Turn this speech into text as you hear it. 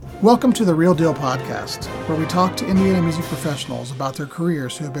Welcome to the Real Deal Podcast, where we talk to Indiana music professionals about their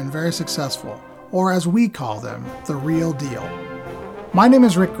careers who have been very successful, or as we call them, the real deal. My name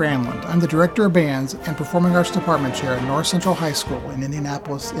is Rick Granlund. I'm the Director of Bands and Performing Arts Department Chair at North Central High School in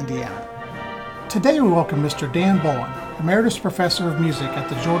Indianapolis, Indiana. Today we welcome Mr. Dan Bolin, Emeritus Professor of Music at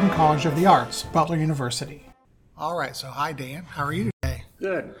the Jordan College of the Arts, Butler University. All right, so hi Dan, how are you today?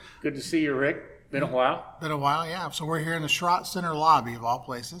 Good. Good to see you, Rick. Been a while. Been a while, yeah. So we're here in the Schrott Center lobby of all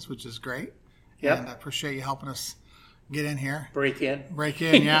places, which is great. Yep. And I appreciate you helping us get in here. Break in,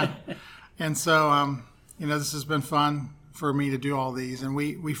 yeah. And so, this has been fun for me to do all these. And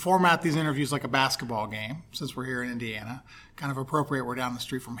we format these interviews like a basketball game, since we're here in Indiana. Kind of appropriate. We're down the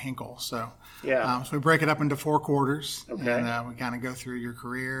street from Hinkle. So, so we break it up into 4 quarters. Okay. And we kind of go through your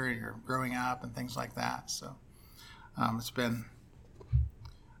career and your growing up and things like that. So it's been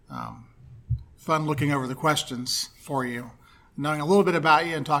fun looking over the questions for you. Knowing a little bit about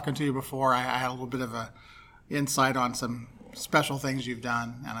you and talking to you before, I had a little bit of a insight on some special things you've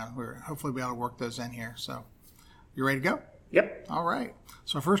done, and we're hopefully be able to work those in here. So, you ready to go? Yep. All right.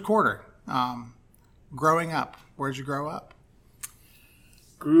 So, first quarter, growing up, where'd you grow up?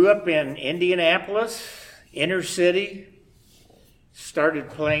 Grew up in Indianapolis, inner city.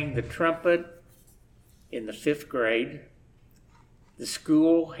 Started playing the trumpet in the 5th grade. The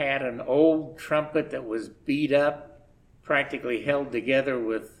school had an old trumpet that was beat up, practically held together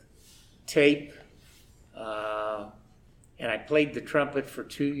with tape. And I played the trumpet for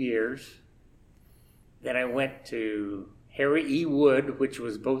 2 years. Then I went to Harry E. Wood, which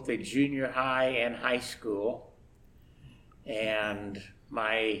was both a junior high and high school. And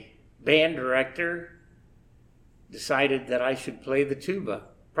my band director decided that I should play the tuba,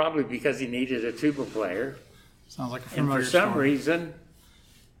 probably because he needed a tuba player. Sounds like a familiar And for some story. reason,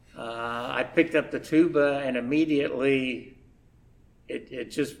 I picked up the tuba, and immediately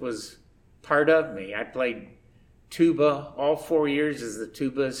it just was part of me. I played tuba all 4 years as the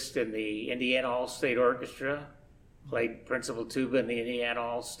tubist in the Indiana All-State Orchestra. Played principal tuba in the Indiana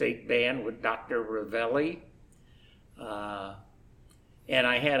All-State Band with Dr. Ravelli. And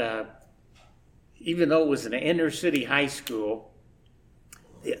I had even though it was an inner-city high school,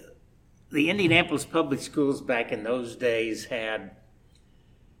 the Indianapolis public schools back in those days had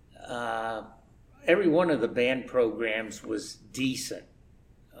every one of the band programs was decent.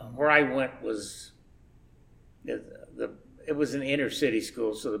 Where I went was it was an inner city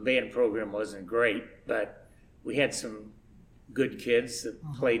school, so the band program wasn't great, but we had some good kids that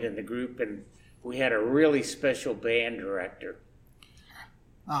played in the group, and we had a really special band director.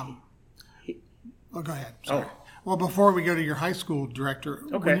 Go ahead. Sorry. Oh. Well, before we go to your high school director,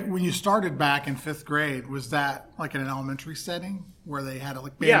 okay. When you started back in 5th grade, was that like in an elementary setting where they had a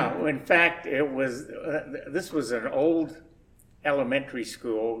band? Yeah, in fact, it was. This was an old elementary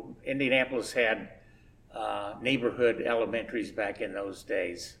school. Indianapolis had neighborhood elementaries back in those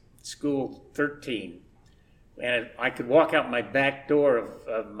days. School 13, and I could walk out my back door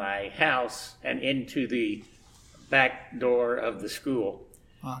of my house and into the back door of the school,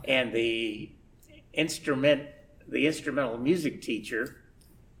 and the instrumental music teacher,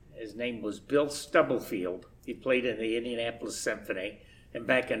 his name was Bill Stubblefield. He played in the Indianapolis Symphony, and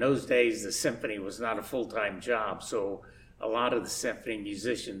back in those days, the symphony was not a full-time job, so a lot of the symphony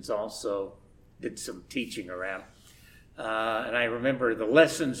musicians also did some teaching around. And I remember the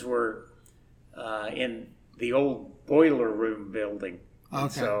lessons were in the old boiler room building.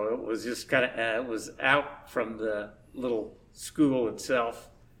 Okay. So it was just kind of, it was out from the little school itself.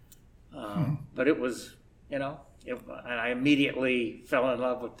 But it was, and I immediately fell in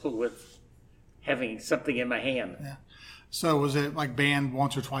love with having something in my hand. Yeah. So was it like band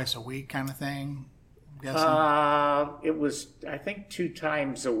once or twice a week kind of thing? I'm guessing? It was, I think, 2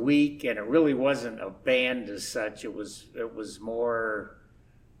 times a week, and it really wasn't a band as such. It was more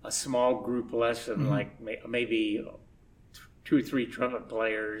a small group lesson, like maybe 2 or 3 trumpet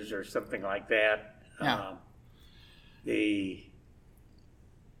players or something like that. Yeah.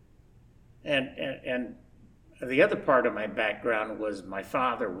 And the other part of my background was my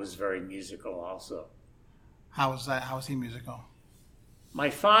father was very musical also. How was that? How was he musical? My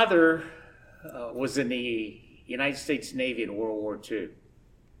father was in the United States Navy in World War II,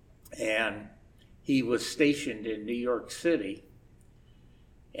 and he was stationed in New York City.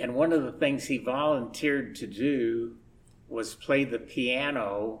 And one of the things he volunteered to do was play the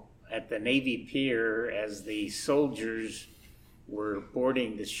piano at the Navy Pier as the soldiers were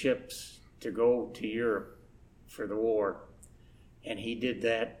boarding the ships to go to Europe for the war. And he did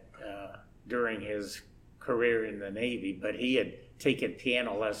that during his career in the Navy, but he had taken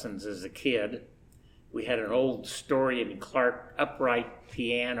piano lessons as a kid We had an old Story and Clark upright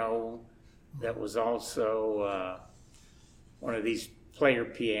piano that was also one of these player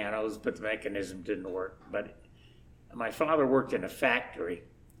pianos, but the mechanism didn't work. But my father worked in a factory,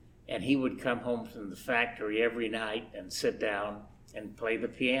 and he would come home from the factory every night and sit down and play the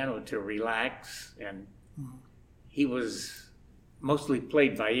piano to relax. And he was mostly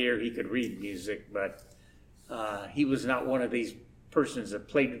played by ear. He could read music, but he was not one of these persons that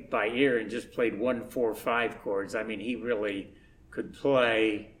played by ear and just played 1, 4, 5 chords. I mean, he really could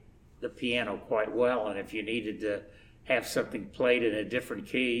play the piano quite well, and if you needed to have something played in a different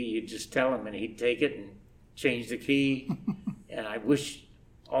key, you'd just tell him and he'd take it and change the key. And I wish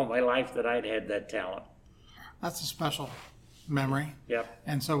all my life that I'd had that talent. That's a special memory. Yep.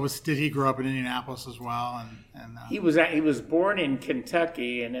 And so did he grow up in Indianapolis as well? He was born in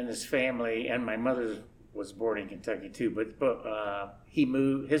Kentucky, and then his family, and my mother was born in Kentucky too, but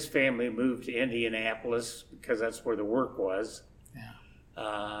his family moved to Indianapolis because that's where the work was. Yeah.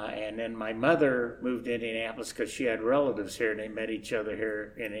 And then my mother moved to Indianapolis because she had relatives here, and they met each other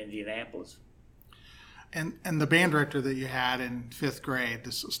here in Indianapolis. And the band director that you had in 5th grade,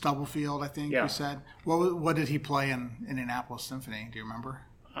 this Stubblefield, I think you said. What did he play in Indianapolis Symphony? Do you remember?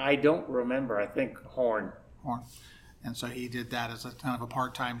 I don't remember. I think horn. Horn. And so he did that as a kind of a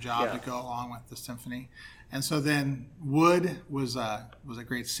part-time job to go along with the symphony. And so then Wood was a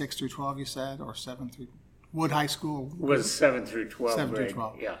grade 6 through 12, you said, or 7 through Wood High School was 7 through 12. 7 through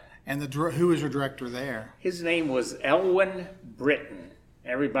 12. Yeah. And who was your director there? His name was Elwyn Britton.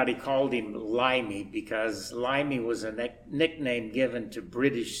 Everybody called him Limey because Limey was a nickname given to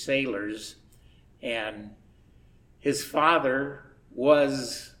British sailors, and his father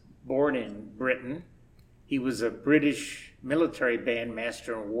was born in Britain. He was a British military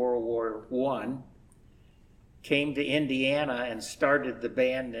bandmaster in World War I, came to Indiana and started the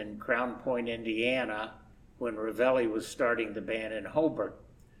band in Crown Point, Indiana, when Ravelli was starting the band in Hobart.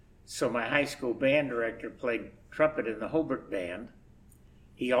 So my high school band director played trumpet in the Hobart band.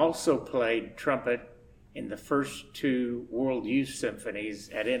 He also played trumpet in the first 2 World Youth Symphonies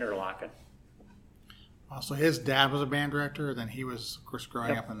at Interlaken. So his dad was a band director, then he was, of course,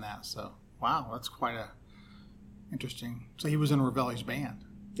 growing up in that. So, wow, that's quite interesting. So he was in Ravelli's band.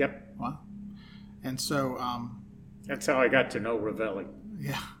 Yep. Wow. And so... that's how I got to know Ravelli.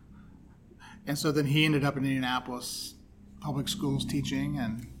 Yeah. And so then he ended up in Indianapolis public schools teaching,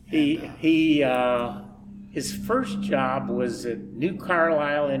 his first job was at New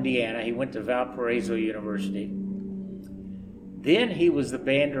Carlisle, Indiana. He went to Valparaiso University. Then he was the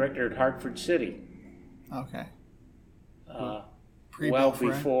band director at Hartford City. Okay.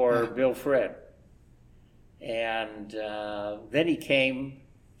 Before Bill Fred. And then he came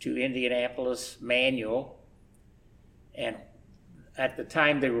to Indianapolis Manual. And at the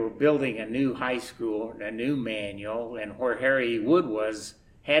time they were building a new high school, a new Manual, and where Harry Wood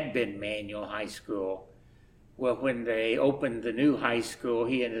had been Manual High School. Well, when they opened the new high school,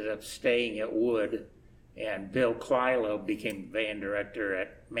 he ended up staying at Wood, and Bill Clylo became band director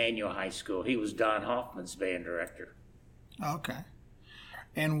at Manual High School. He was Don Hoffman's band director. Okay.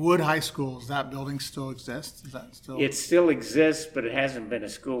 And Wood High School, does that building still exist? Is that still? It still exists, but it hasn't been a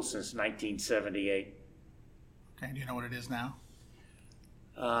school since 1978. Okay. Do you know what it is now?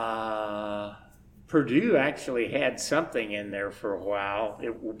 Purdue actually had something in there for a while.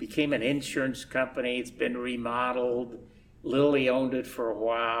 It became an insurance company. It's been remodeled. Lilly owned it for a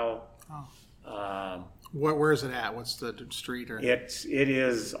while. Oh. Where is it at? What's the street? It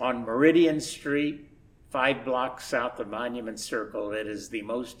is on Meridian Street, 5 blocks south of Monument Circle. It is the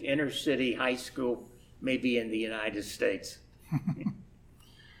most inner city high school maybe in the United States.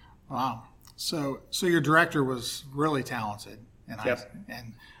 Wow. So your director was really talented in high school.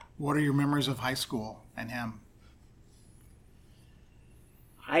 And what are your memories of high school and him?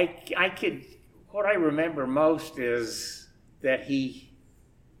 What I remember most is that he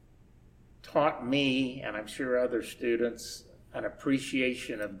taught me, and I'm sure other students, an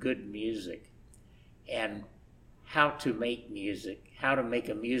appreciation of good music and how to make music, how to make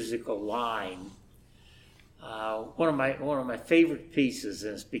a musical line. One of my favorite pieces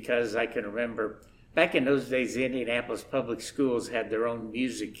is because I can remember back in those days, the Indianapolis Public Schools had their own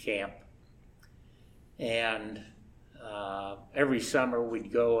music camp. And every summer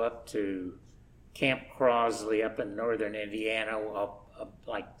we'd go up to Camp Crosley up in northern Indiana.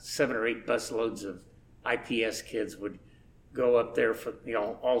 Like 7 or 8 busloads of IPS kids would go up there for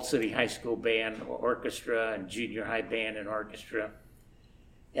all-city high school band orchestra and junior high band and orchestra.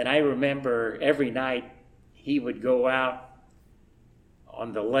 And I remember every night he would go out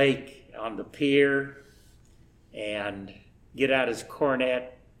on the lake, on the pier, and get out his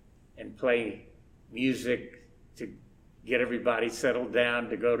cornet and play music to get everybody settled down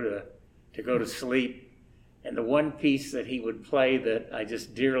to go to sleep. And the one piece that he would play that I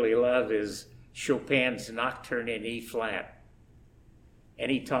just dearly love is Chopin's Nocturne in E flat.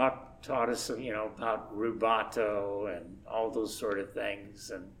 And he taught us, about rubato and all those sort of things.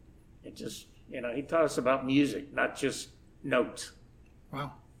 And it just, he taught us about music, not just notes.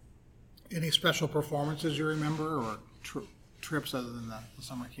 Wow. Any special performances you remember, or trips other than the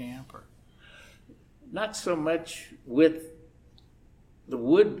summer camp? Or not so much with the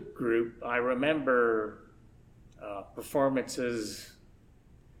Wood group. I remember performances.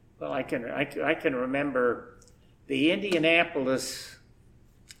 Well, I can remember the Indianapolis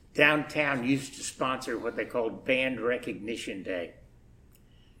downtown used to sponsor what they called Band Recognition Day,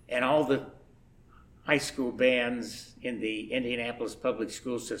 and all the high school bands in the Indianapolis public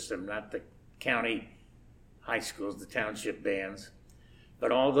school system, not the county high schools, the township bands,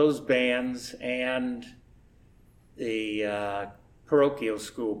 but all those bands and the parochial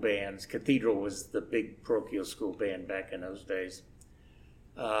school bands. Cathedral was the big parochial school band back in those days.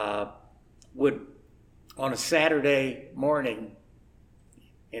 Would, on a Saturday morning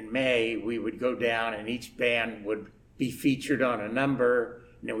in May, we would go down and each band would be featured on a number,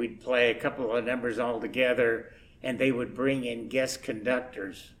 and then we'd play a couple of numbers all together, and they would bring in guest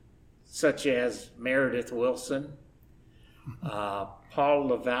conductors, such as Meredith Wilson, Paul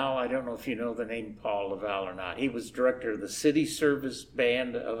Laval. I don't know if you know the name Paul Laval or not. He was director of the City Service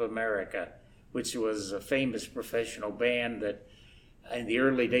Band of America, which was a famous professional band that in the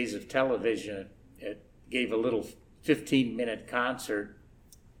early days of television, it gave a little 15-minute concert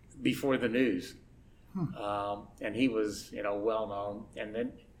before the news. And he was, well known.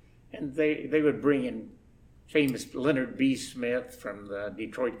 And they would bring in famous Leonard B. Smith from the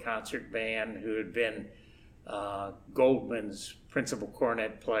Detroit Concert Band, who had been Goldman's principal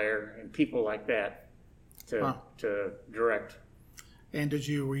cornet player, and people like that to direct. And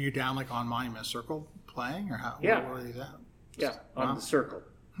were you down like on Monument Circle playing, or how? Yeah. Where were these at? Yeah, on the Circle.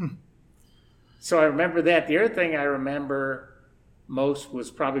 So I remember that. The other thing I remember most was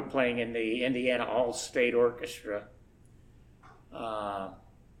probably playing in the Indiana All-State Orchestra.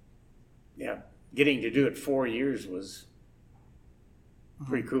 Getting to do it 4 years was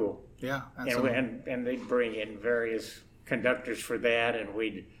pretty cool. Yeah. And they'd bring in various conductors for that, and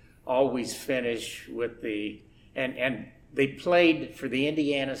we'd always finish with and they played for the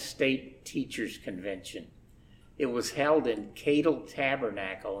Indiana State Teachers Convention. It was held in Cadle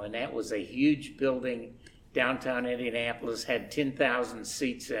Tabernacle, and that was a huge building downtown Indianapolis, had 10,000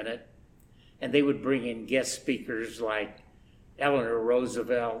 seats in it, and they would bring in guest speakers like Eleanor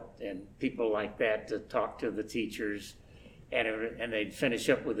Roosevelt and people like that to talk to the teachers, and they'd finish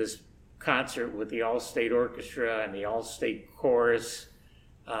up with this concert with the All-State Orchestra and the All-State Chorus.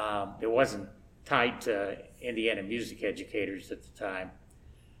 It wasn't tied to Indiana music educators at the time,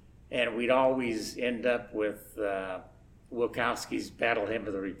 and we'd always end up with Wilkowski's Battle Hymn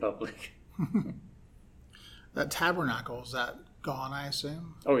of the Republic. That tabernacle, is that gone, I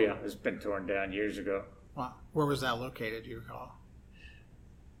assume? Oh, yeah. It's been torn down years ago. Wow. Where was that located, do you recall?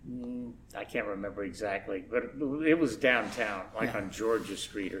 I can't remember exactly, but it was downtown, on Georgia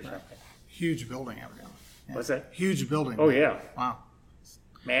Street or something. Huge building, evidently. Yeah. What's that? Huge building. Oh, yeah. Wow.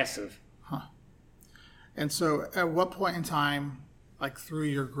 Massive. Huh. And so at what point in time, like through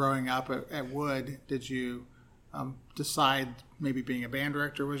your growing up at Wood, did you decide maybe being a band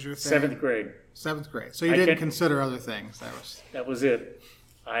director was your thing? Seventh grade. So you didn't consider other things. That was it.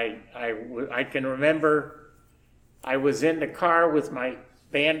 I can remember I was in the car with my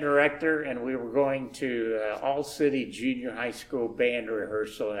band director, and we were going to All-City Junior High School band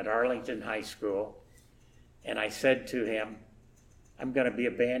rehearsal at Arlington High School, and I said to him, I'm going to be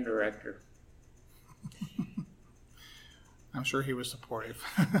a band director. I'm sure he was supportive.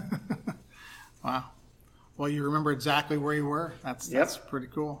 Wow. Well, you remember exactly where you were. That's pretty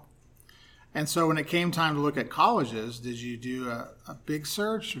cool. And so when it came time to look at colleges, did you do a big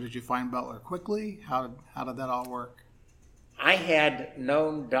search, or did you find Butler quickly? How did that all work? I had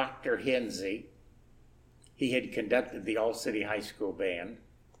known Dr. Hensey. He had conducted the All-City High School band.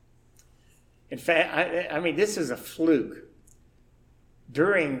 In fact, I mean, this is a fluke.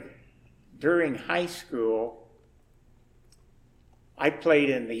 During high school, I played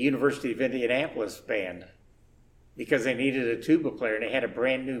in the University of Indianapolis band because they needed a tuba player, and they had a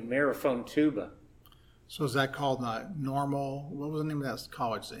brand new Maraphone tuba. So is that called normal? What was the name of that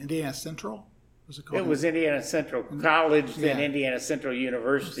college? Indiana Central? Was it called? It was Indiana Central College, then Indiana Central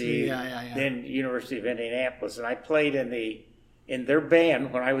University, then University of Indianapolis, and I played in their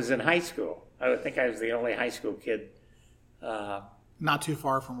band when I was in high school. I think I was the only high school kid Not too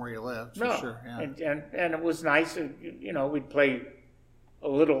far from where you lived, for No, sure. Yeah. and it was nice. We'd play a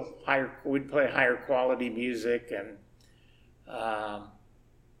little higher. We'd play higher quality music, and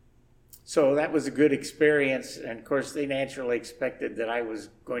so that was a good experience. And of course, they naturally expected that I was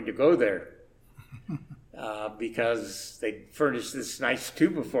going to go there because they furnished this nice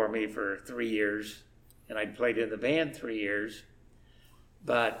tuba for me for 3 years, and I'd played in the band 3 years.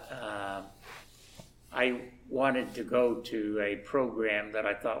 But I wanted to go to a program that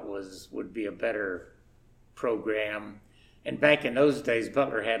I thought would be a better program. And back in those days,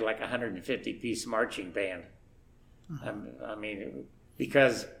 Butler had like a 150-piece marching band. I mean,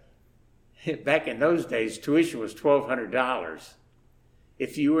 because back in those days, tuition was $1,200.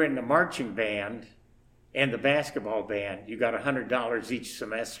 If you were in the marching band and the basketball band, you got $100 each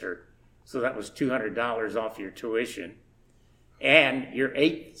semester. So that was $200 off your tuition. And your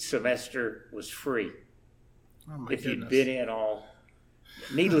 8th semester was free. Oh, if you'd goodness. been in all.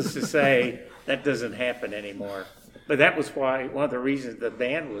 Needless to say, that doesn't happen anymore. But that was why one of the reasons the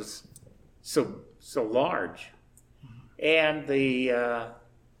band was so large. And the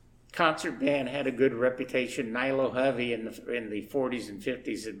concert band had a good reputation. Nilo Hovey in the 40s and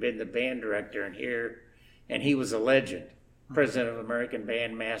 50s had been the band director in here, and he was a legend. President of American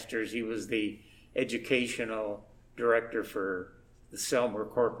Bandmasters. He was the educational director for the Selmer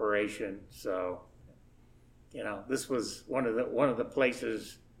Corporation. So, this was one of the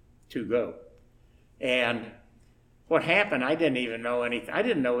places to go. And what happened, I didn't even know anything. I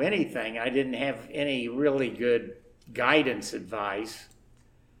didn't know anything. I didn't have any really good guidance advice.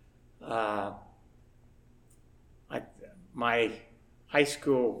 My high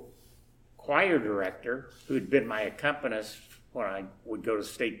school choir director, who'd been my accompanist when I would go to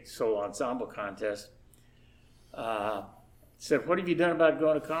state solo ensemble contest, said, "What have you done about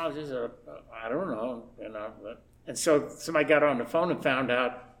going to college?" I said, "I don't know." And so somebody got on the phone and found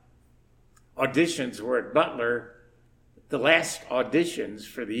out auditions were at Butler. The last auditions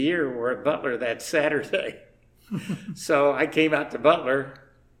for the year were at Butler that Saturday. So I came out to Butler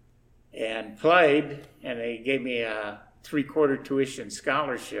and played, and they gave me a 3/4 tuition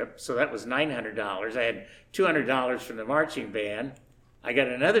scholarship. So that was $900. I had $200 from the marching band. I got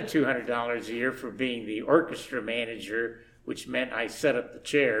another $200 a year for being the orchestra manager, which meant I set up the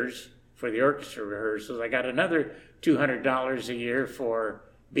chairs for the orchestra rehearsals. I got another $200 a year for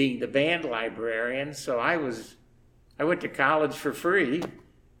being the band librarian. So I went to college for free,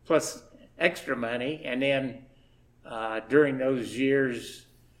 plus extra money. And then during those years,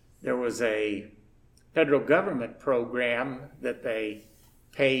 there was a federal government program that they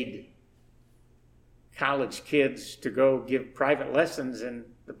paid college kids to go give private lessons in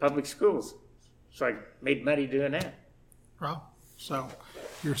the public schools. So I made money doing that. Well, so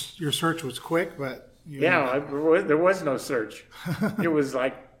your search was quick, but there was no search. It was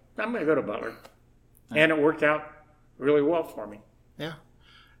like, I'm going to go to Butler. And it worked out really well for me. Yeah.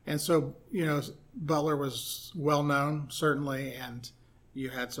 And so, Butler was well known, certainly, and you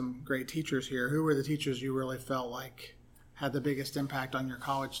had some great teachers here. Who were the teachers you really felt like had the biggest impact on your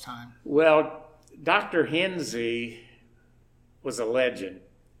college time? Well, Dr. Hensey was a legend.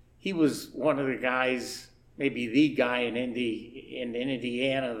 He was one of the guys, maybe the guy in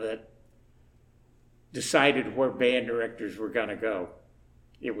Indiana that decided where band directors were going to go.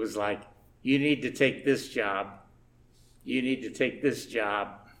 It was like, you need to take this job. You need to take this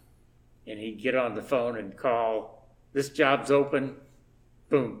job. And he'd get on the phone and call, this job's open,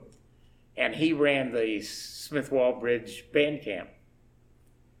 boom. And he ran the Smith Wallbridge band camp,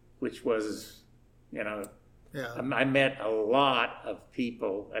 which was, I met a lot of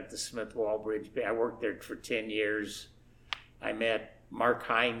people at the Smith Wallbridge. I worked there for 10 years. I met Mark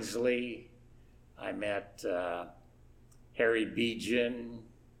Hinesley. I met Harry Bejan.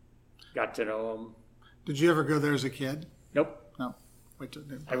 Got to know him. Did you ever go there as a kid? Nope. No.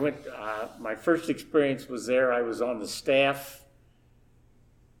 I went, my first experience was there. I was on the staff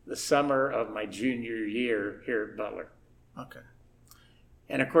the summer of my junior year here at Butler. Okay.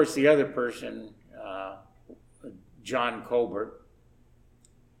 And of course, the other person, John Colbert,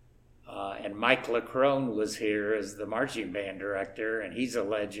 and Mike LaCrone was here as the marching band director, and he's a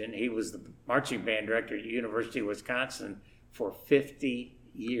legend. He was the marching band director at the University of Wisconsin for 50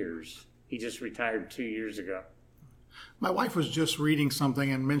 years. He just retired 2 years ago. My wife was just reading something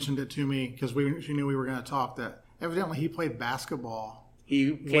and mentioned it to me because she knew we were going to talk, that evidently he played basketball.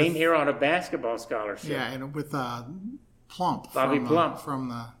 He came here on a basketball scholarship. Yeah, and with Plump. Bobby Plump.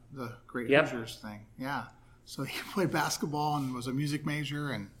 From the Great Yep. Hoosiers thing. Yeah. So he played basketball and was a music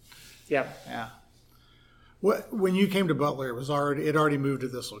major. And Yep. Yeah. When you came to Butler, it already moved to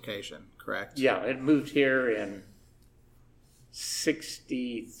this location, correct? Yeah, it moved here in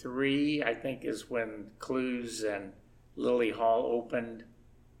 '63, I think, is when Clues and Lily Hall opened.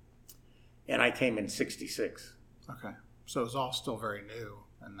 And I came in '66. Okay. So it was all still very new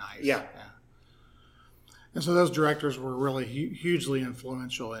and nice. Yeah. And so those directors were really hugely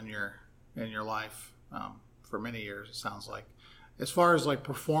influential in your life for many years, it sounds like. As far as like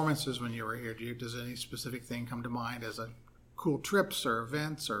performances when you were here, does any specific thing come to mind as a cool trips or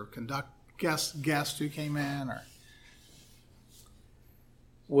events or guests who came in? Or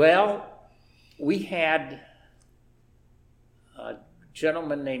Well, we had a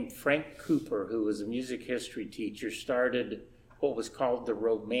gentleman named Frank Cooper, who was a music history teacher, started what was called the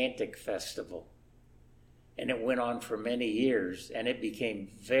Romantic Festival. And it went on for many years, and it became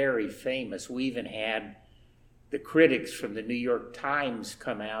very famous. We even had the critics from the New York Times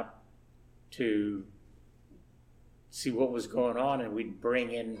come out to see what was going on, and we'd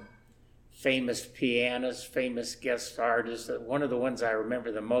bring in famous pianists, famous guest artists. One of the ones I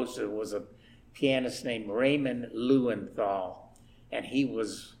remember the most was a pianist named Raymond Lewenthal, and he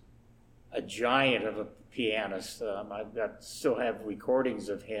was a giant of a pianist. Still have recordings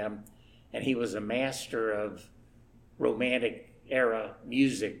of him, and he was a master of Romantic era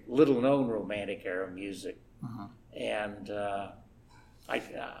music, little known Romantic era music. Uh-huh. And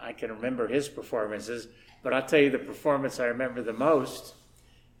I can remember his performances, but I'll tell you the performance I remember the most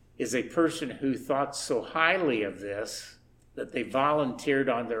is a person who thought so highly of this that they volunteered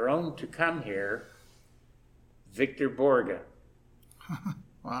on their own to come here, Victor Borge.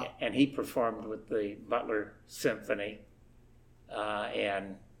 Wow. And he performed with the Butler Symphony. The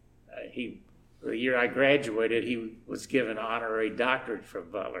year I graduated, he was given an honorary doctorate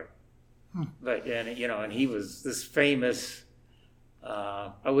from Butler. And he was this famous,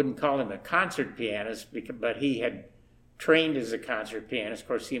 I wouldn't call him a concert pianist, but he had trained as a concert pianist. Of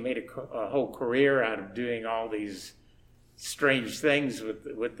course, he made a whole career out of doing all these strange things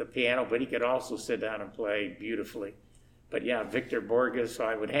with the piano, but he could also sit down and play beautifully. But yeah, Victor Borge, so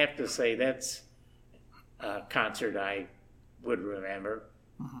I would have to say that's a concert I would remember.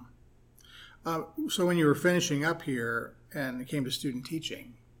 Uh-huh. So when you were finishing up here and it came to student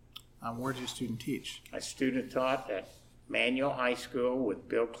teaching, where did you student teach? I student taught at Manual High School with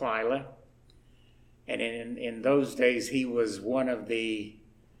Bill Kleila. And in those days, he was one of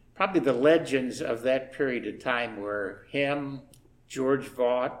probably the legends of that period of time were him, George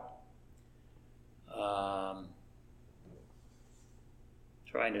Vaught,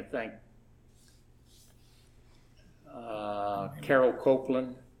 trying to think, Carol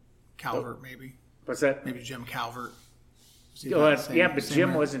Copeland. Calvert, maybe. What's that? Maybe Jim Calvert. But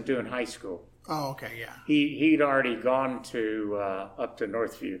Jim wasn't doing high school. Oh, okay, yeah. He'd already gone to up to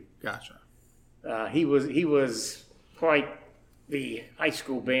Northview. Gotcha. He was quite the high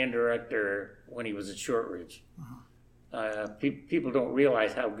school band director when he was at Shortridge. Uh-huh. People don't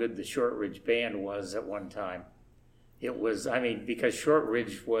realize how good the Shortridge band was at one time. It was, because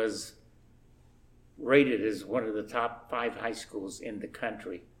Shortridge was rated as one of the top 5 high schools in the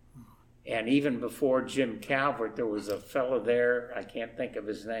country. And even before Jim Calvert, there was a fellow there, I can't think of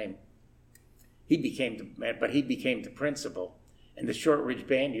his name. He became the principal. And the Shortridge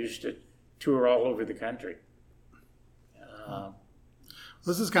band used to tour all over the country.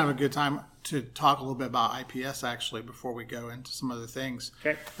 This is kind of a good time to talk a little bit about IPS, actually, before we go into some other things.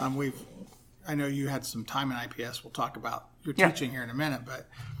 Okay. I know you had some time in IPS. We'll talk about your teaching here in a minute, but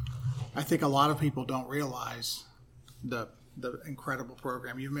I think a lot of people don't realize the incredible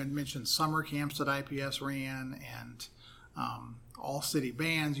program. You mentioned summer camps that IPS ran and all-city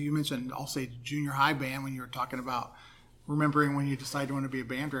bands. You mentioned all-city junior high band when you were talking about remembering when you decided you want to be a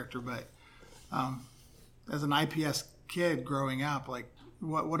band director. But as an IPS kid growing up, like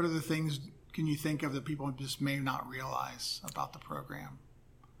what are the things can you think of that people just may not realize about the program?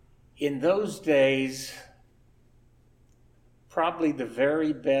 In those days, probably the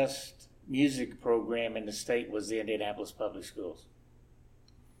very best music program in the state was the Indianapolis Public Schools.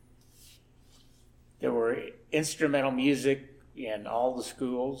 There were instrumental music in all the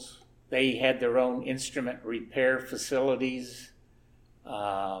schools. They had their own instrument repair facilities.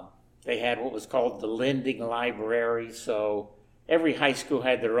 They had what was called the lending library. So every high school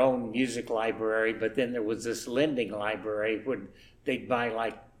had their own music library, but then there was this lending library where they'd buy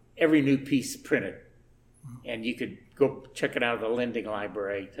like every new piece printed. And you could go check it out of the lending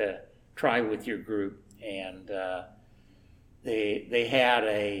library to try with your group. And they had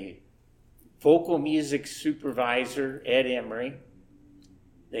a vocal music supervisor, Ed Emery.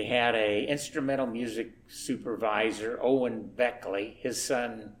 They had a instrumental music supervisor, Owen Beckley. His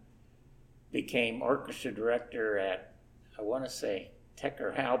son became orchestra director at, I want to say, Tech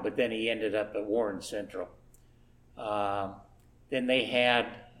or Howe, but then he ended up at Warren Central. then they had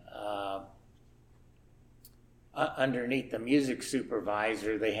underneath the music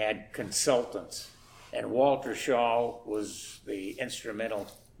supervisor, they had consultants. And Walter Shaw was the instrumental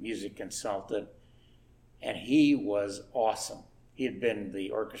music consultant, and he was awesome. He had been the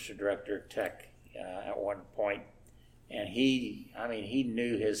orchestra director at Tech at one point, and he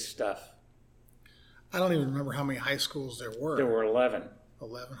knew his stuff. I don't even remember how many high schools there were. There were 11.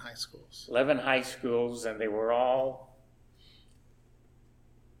 11 high schools. 11 high schools, and they were all,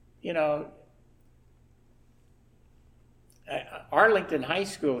 Arlington High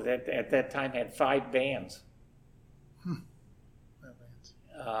School at that time had 5 bands. 5 bands.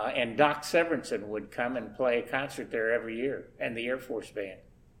 And Doc Severinsen would come and play a concert there every year, and the Air Force Band.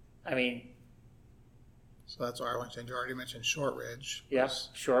 So that's Arlington. You already mentioned Shortridge. Yes,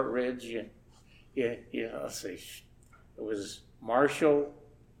 Shortridge. Yeah, let's see. It was Marshall,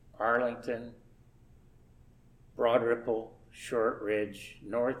 Arlington, Broad Ripple, Shortridge,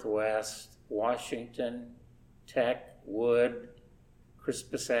 Northwest, Washington, Tech, Wood,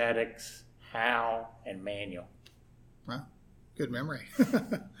 Crispus Attucks, Howe, and Manual. Well, good memory.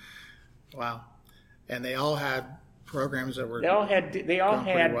 Wow. And they all had programs that were They all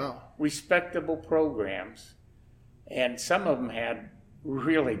had well. respectable programs, and some of them had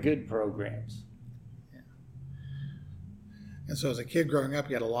really good programs. Yeah. And so as a kid growing up,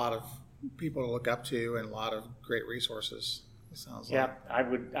 you had a lot of people to look up to and a lot of great resources. It sounds like. Yeah,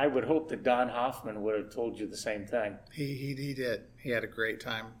 I would hope that Don Hoffman would have told you the same thing. He did. He had a great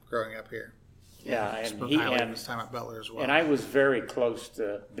time growing up here. Yeah, and spoke he highly of and his time at Butler as well. And I was very close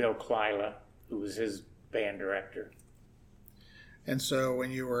to Bill Kleila, who was his band director. And so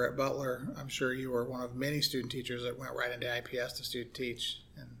when you were at Butler, I'm sure you were one of many student teachers that went right into IPS to student teach.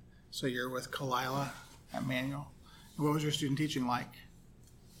 And so you're with Kalila at Manual. And what was your student teaching like?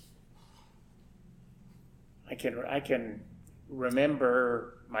 I can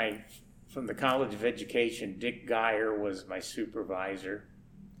remember from the College of Education, Dick Geyer was my supervisor.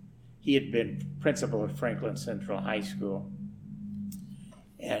 He had been principal at Franklin Central High School.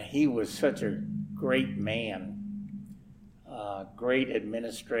 And he was such a great man. Great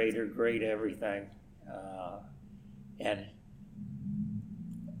administrator, great everything. And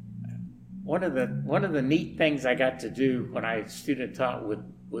one of the neat things I got to do when I student taught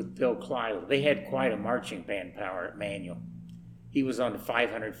with Bill Kleila, they had quite a marching band power at Manual. He was on the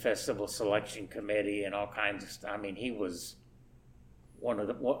 500 Festival Selection Committee and all kinds of stuff. He was one of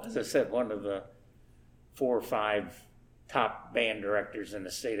the 4 or 5 top band directors in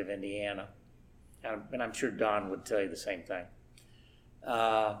the state of Indiana. And I'm sure Don would tell you the same thing.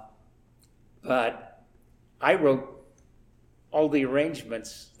 But I wrote all the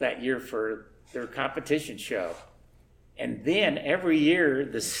arrangements that year for their competition show. And then every year,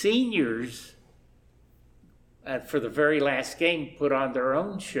 the seniors, for the very last game, put on their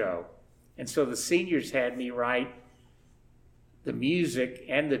own show. And so the seniors had me write the music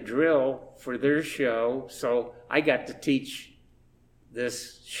and the drill for their show. So I got to teach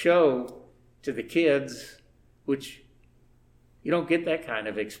this show to the kids, which you don't get that kind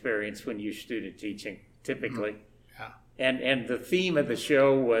of experience when you're student teaching, typically. Yeah. And the theme of the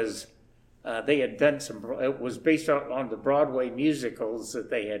show was they had done it was based on the Broadway musicals that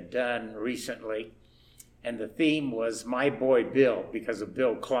they had done recently. And the theme was My Boy Bill, because of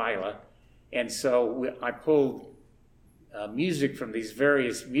Bill Kleila. And so I pulled music from these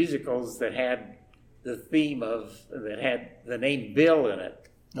various musicals that had the theme that had the name Bill in it,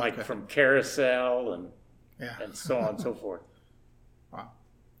 like from Carousel and so on and so forth. Wow.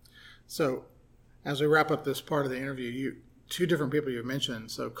 So as we wrap up this part of the interview, 2 different people you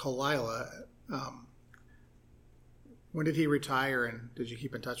mentioned. So Kalila, when did he retire, and did you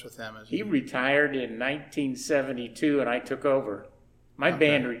keep in touch with him? He retired in 1972, and I took over. My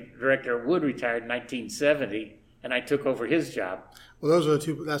band director Wood retired in 1970, and I took over his job. Well, those are the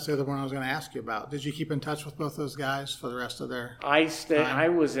 2. That's the other one I was going to ask you about. Did you keep in touch with both those guys for the rest of their time? I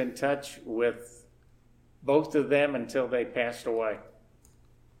was in touch with both of them until they passed away.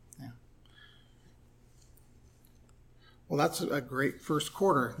 Yeah. Well, that's a great first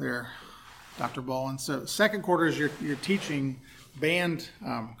quarter there, Dr. Bolin. So second quarter is your teaching band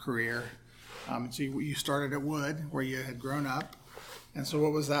career. So you started at Wood, where you had grown up. And so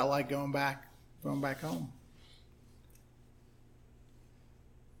what was that like going back home?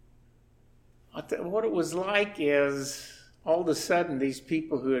 What it was like is all of a sudden these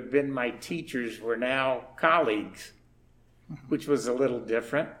people who had been my teachers were now colleagues, which was a little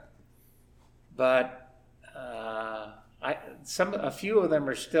different. But a few of them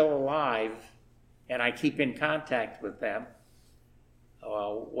are still alive, and I keep in contact with them.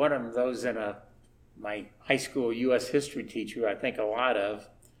 One of those in a my high school U.S. history teacher, I think a lot of,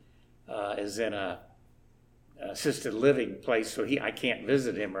 is in a assisted living place, so I can't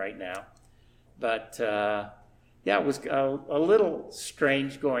visit him right now. But it was a little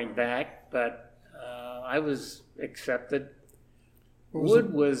strange going back, but I was accepted.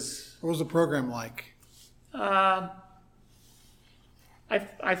 What was the program like? I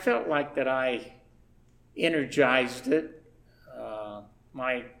felt like that I energized it.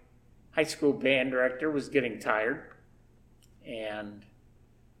 My high school band director was getting tired, and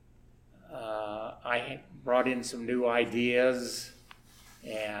I brought in some new ideas,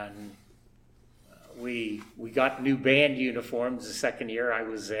 and we got new band uniforms the second year I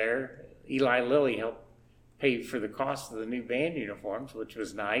was there. Eli Lilly helped pay for the cost of the new band uniforms, which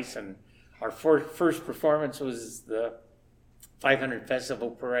was nice. And our first performance was the 500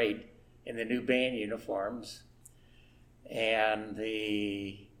 Festival Parade in the new band uniforms. And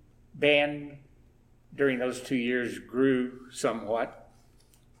the band during those 2 years grew somewhat.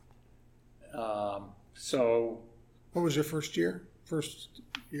 What was your first year?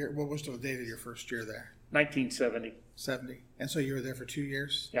 What was the date of your first year there? 1970. 70. And so you were there for 2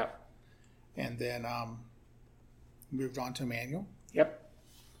 years? Yeah. And then moved on to manual? Yep.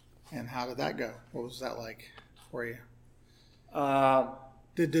 And how did that go? What was that like for you?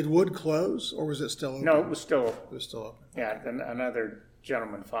 Did Wood close, or was it still open? No, it was still open. It was still open. Yeah, then another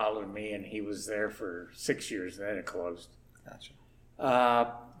gentleman followed me, and he was there for 6 years, and then it closed. Gotcha.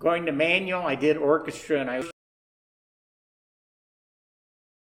 Going to manual, I did orchestra, and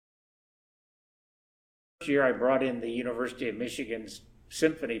first year I brought in the University of Michigan's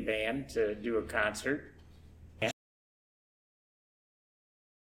symphony band to do a concert.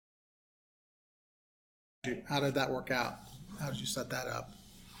 How did that work out? How did you set that up?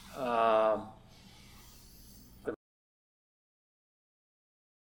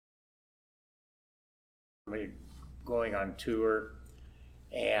 Going on tour,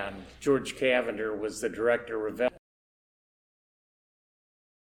 and George Cavender was the director. Ravel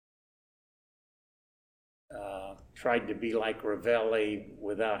tried to be like Ravelli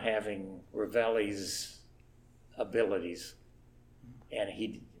without having Ravelli's abilities, and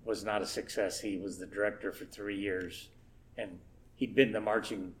he was not a success. He was the director for 3 years, and he'd been the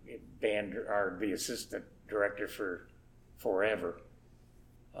marching band or the assistant director for forever.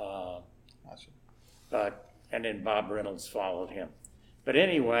 Gotcha. And then Bob Reynolds followed him. But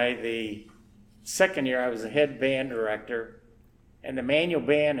anyway, the second year I was the head band director, and the manual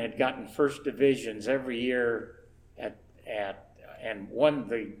band had gotten first divisions every year and won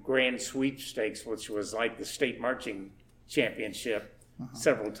the grand sweepstakes, which was like the state marching championship,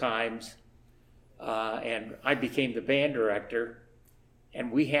 several times. And I became the band director,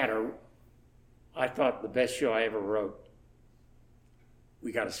 and we had I thought, the best show I ever wrote.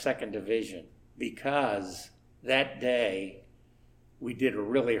 We got a second division because that day we did a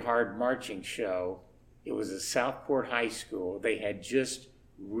really hard marching show. It was at Southport High School. They had just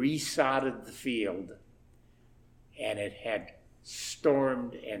resodded the field, and it had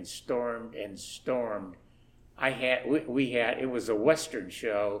stormed and stormed and stormed. It was a Western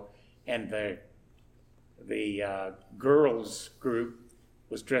show, and the girls group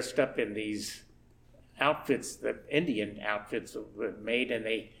was dressed up in these outfits, the Indian outfits were made, and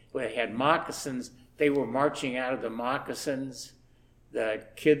they had moccasins. They were marching out of the moccasins. The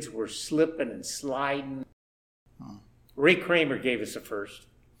kids were slipping and sliding. Ray Kramer gave us a first.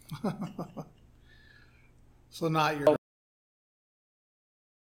 So not your...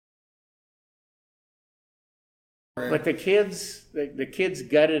 But the kids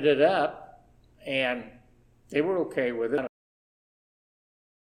gutted it up, and they were okay with it.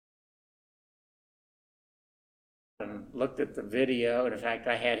 And looked at the video, and in fact,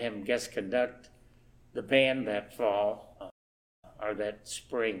 I had him guest conduct the band that fall, or that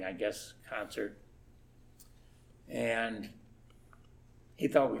spring, I guess, concert. And he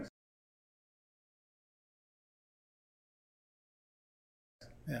thought we...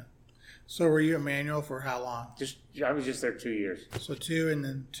 Yeah. So were you at manual for how long? I was just there 2 years. So 2 and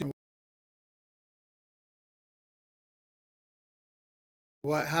then 2.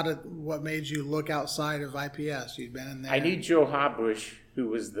 What made you look outside of IPS? You'd been in there. I knew Joe Hobbush, who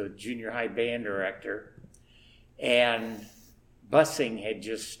was the junior high band director, and busing had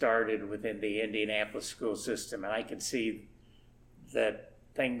just started within the Indianapolis school system, and I could see that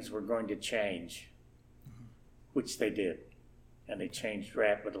things were going to change, which they did, and they changed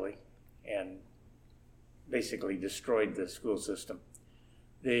rapidly and basically destroyed the school system.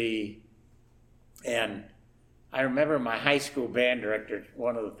 And I remember my high school band director,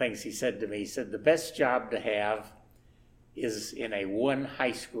 one of the things he said to me, he said, the best job to have is in a one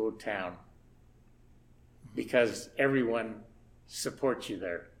high school town. because everyone supports you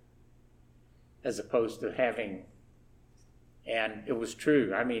there, as opposed to having, and it was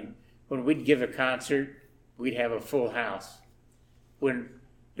true. I mean, when we'd give a concert, we'd have a full house. When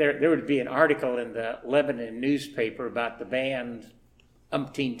there would be an article in the Lebanon newspaper about the band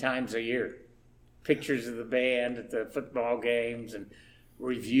umpteen times a year. Pictures of the band at the football games and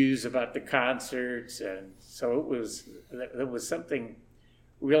reviews about the concerts. And so there was something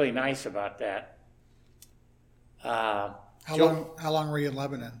really nice about that. How long were you in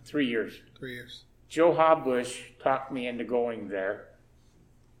Lebanon? 3 years. 3 years. Joe Hobbush talked me into going there,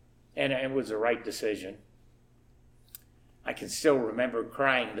 and it was the right decision. I can still remember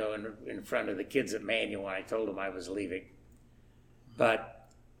crying, though, in front of the kids at Manual when I told them I was leaving. But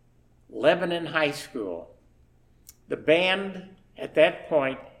Lebanon High School, the band at that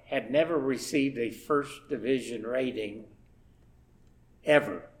point had never received a first division rating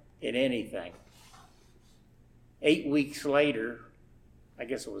ever in anything. 8 weeks later, I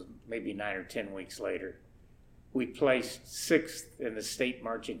guess it was maybe 9 or 10 weeks later, we placed 6th in the state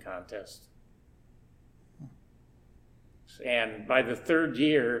marching contest. And by the 3rd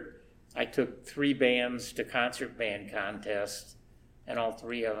year, I took 3 bands to concert band contests, and all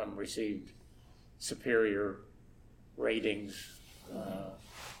 3 of them received superior ratings.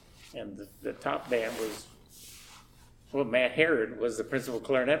 And the top band was, well, Matt Herod was the principal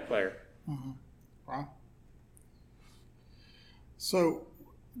clarinet player. Mm-hmm. Wow. So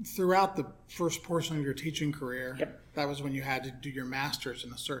throughout the first portion of your teaching career, yep. That was when you had to do your master's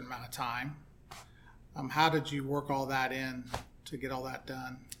in a certain amount of time. How did you work all that in to get all that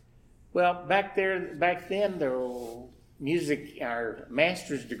done? Well, back then, our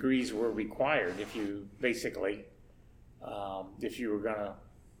master's degrees were required if you basically, if you were going to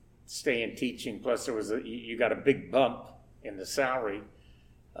stay in teaching. Plus, you got a big bump in the salary,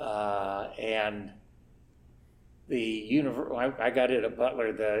 and I got it at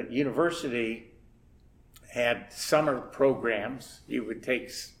Butler. The university had summer programs. You would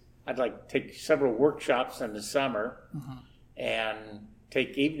I'd take several workshops in the summer, mm-hmm. and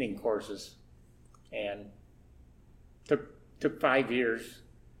take evening courses, and took 5 years,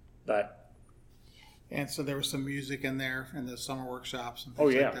 but. And so there was some music in there in the summer workshops and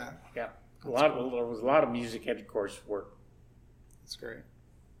things like that. Yeah. There was a lot of music ed coursework. That's great.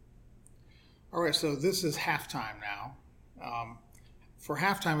 All right, so this is halftime now. For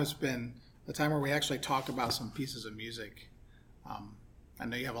halftime, it's been the time where we actually talk about some pieces of music. I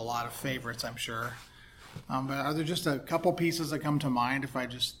know you have a lot of favorites, I'm sure. But are there just a couple pieces that come to mind, if I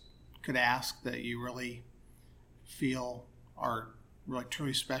just could ask, that you really feel are really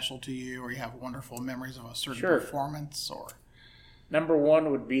truly special to you, or you have wonderful memories of a certain performance? Or number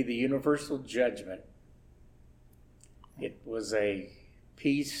one would be the Universal Judgment. It was a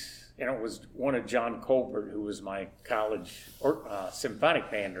piece, and it was one of John Colbert, who was my college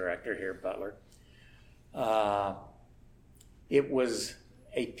symphonic band director here at Butler. It was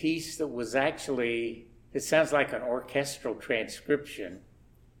a piece that was actually, it sounds like an orchestral transcription,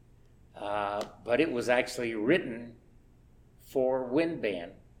 but it was actually written for wind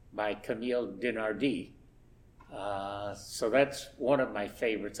band by Camille Dinardi. So that's one of my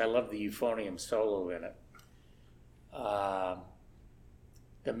favorites. I love the euphonium solo in it.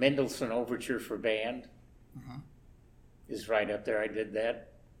 The Mendelssohn Overture for Band is right up there. I did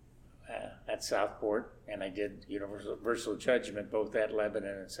that at Southport, and I did Universal Judgment both at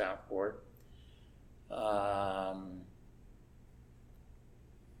Lebanon and Southport. I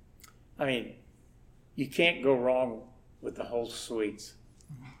mean, you can't go wrong with the whole suites.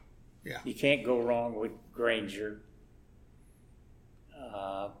 Yeah. You can't go wrong with Granger.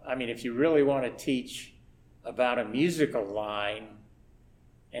 I mean, if you really want to teach about a musical line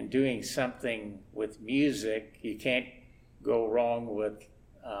and doing something with music, you can't go wrong with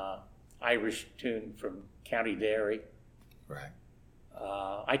Irish tune from County Derry. Right.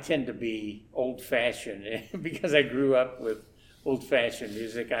 I tend to be old-fashioned because I grew up with old-fashioned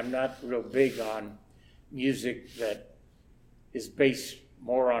music. I'm not real big on music that is based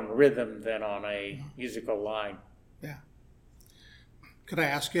more on rhythm than on a musical line. Yeah. Could I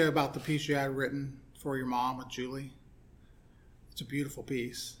ask you about the piece you had written for your mom with Julie? It's a beautiful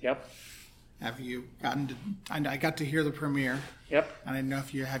piece. Yep. Have you gotten to? I got to hear the premiere. Yep. I didn't know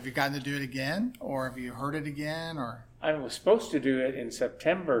if you gotten to do it again, or have you heard it again, or? I was supposed to do it in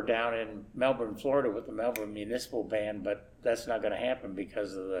September down in Melbourne, Florida, with the Melbourne Municipal Band, but that's not going to happen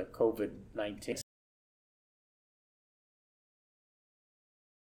because of the COVID-19.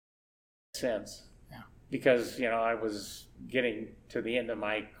 Sense. Yeah. Because I was getting to the end of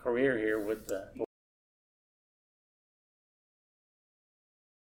my career here with the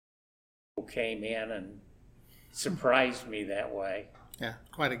came in, and surprised me that way. Yeah,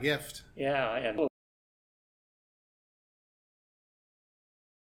 quite a gift. Yeah, and it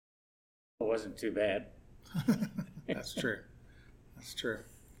wasn't too bad. That's true. That's true.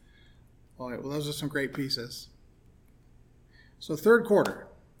 All right, well, those are some great pieces. So third quarter,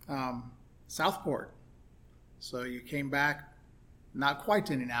 Southport. So you came back, not quite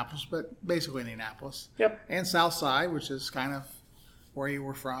to Indianapolis, but basically Indianapolis. Yep. And South Side, which is kind of where you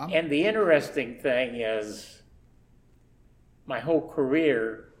were from. And the interesting thing is, my whole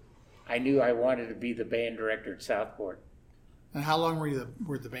career, I knew I wanted to be the band director at Southport. And how long were you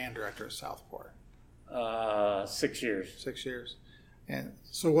the band director at Southport? 6 years. 6 years. And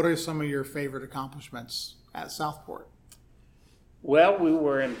so what are some of your favorite accomplishments at Southport? Well, we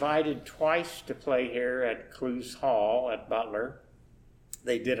were invited twice to play here at Cluse Hall at Butler.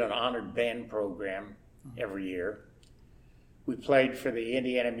 They did an honored band program every year. We played for the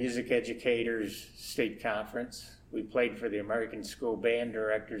Indiana Music Educators State Conference. We played for the American School Band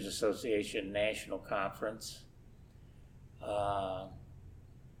Directors Association National Conference.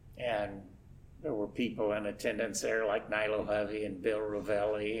 And there were people in attendance there like Nilo Hovey and Bill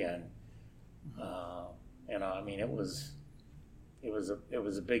Rovelli, and I mean, it was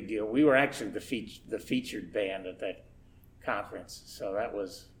a big deal. We were actually the featured band at that conference, so that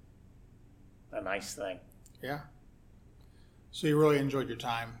was a nice thing. Yeah. So you really enjoyed your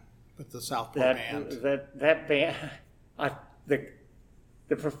time with the Southport band. That band,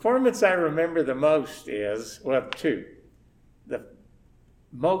 the performance I remember the most is, well, two. The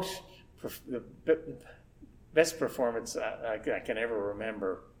best performance I can ever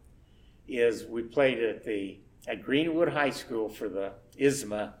remember is we played at Greenwood High School for the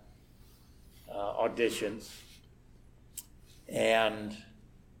ISMA auditions, and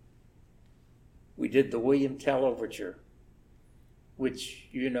we did the William Tell Overture, which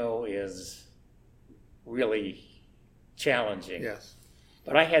is really challenging. Yes.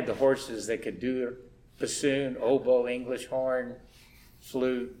 But I had the horses that could do bassoon, oboe, English horn,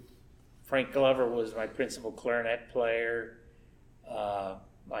 flute. Frank Glover was my principal clarinet player.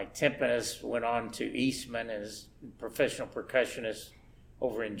 My timpanist went on to Eastman as professional percussionist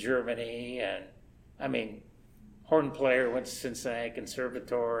over in Germany. And I mean, horn player went to Cincinnati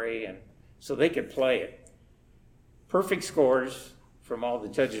Conservatory, and so they could play it. Perfect scores from all the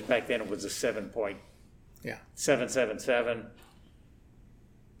judges back then. It was a 7.777. Yeah.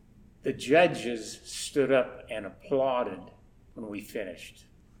 The judges stood up and applauded when we finished.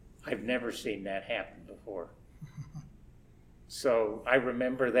 I've never seen that happen before. So I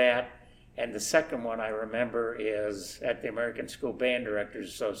remember that. And the second one I remember is at the American School Band Directors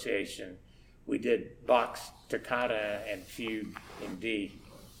Association. We did Bach's Toccata and Fugue in D,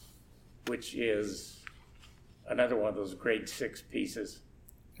 which is another one of those grade 6 pieces.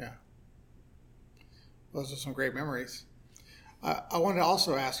 Yeah. Those are some great memories. I wanted to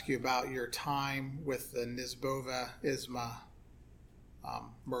also ask you about your time with the Nisbova-ISMA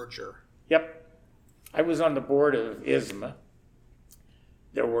merger. Yep. I was on the board of ISMA.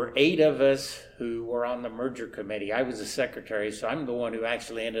 There were 8 of us who were on the merger committee. I was the secretary, so I'm the one who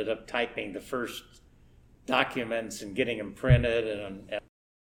actually ended up typing the first documents and getting them printed. And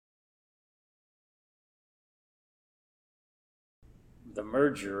the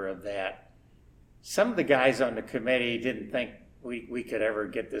merger of that, some of the guys on the committee didn't think we could ever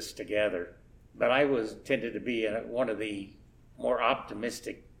get this together. But I tended to be one of the more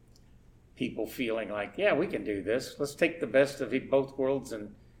optimistic people, feeling like, yeah, we can do this. Let's take the best of both worlds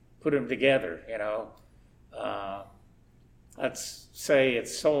and put them together, Let's say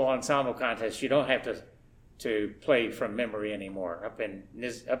it's solo ensemble contest. You don't have to play from memory anymore. Up in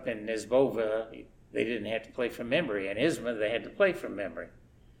Nisbova, they didn't have to play from memory. In ISMA, they had to play from memory.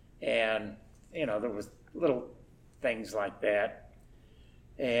 And, there was little things like that.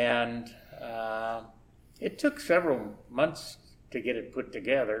 And it took several months to get it put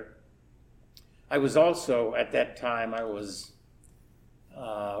together. I was also, at that time,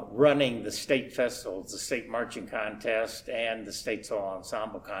 running the state festivals, the state marching contest and the state solo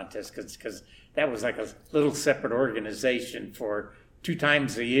ensemble contest, because that was like a little separate organization for 2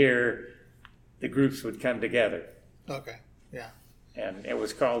 times a year, the groups would come together. Okay, yeah. And it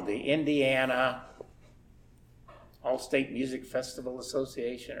was called the Indiana All-State Music Festival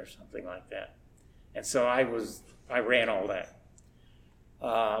Association or something like that. And so I ran all that.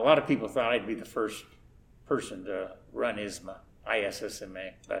 A lot of people thought I'd be the first person to run ISSMA,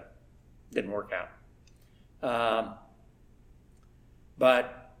 but didn't work out.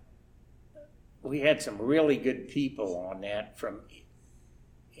 But we had some really good people on that from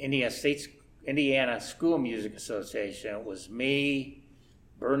Indiana School Music Association. It was me,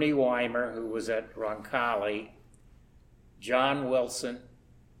 Bernie Weimer, who was at Roncalli, John Wilson,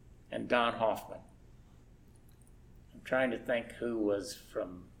 and Don Hoffman. I'm trying to think who was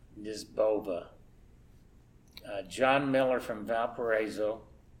from Nisbova. John Miller from Valparaiso.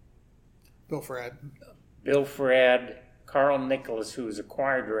 Bill Fred, Carl Nicholas, who was a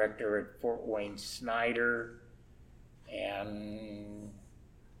choir director at Fort Wayne Snyder, and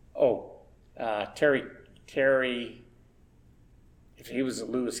Terry, if he was a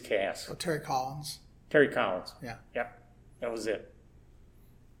Lewis Cass. Oh, Terry Collins. Yeah. Yep, that was it.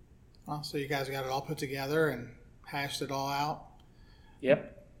 Well, so you guys got it all put together and hashed it all out?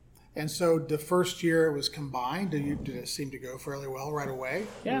 Yep. And so the first year it was combined. Did it seem to go fairly well right away?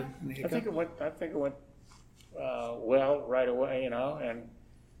 Yeah, I think it went well right away, and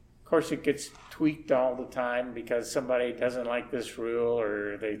of course it gets tweaked all the time because somebody doesn't like this rule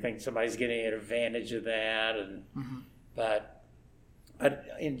or they think somebody's getting an advantage of that, and but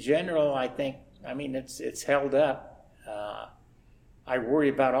in general, I think it's held up. I worry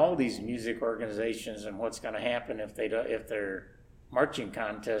about all these music organizations and what's going to happen if their marching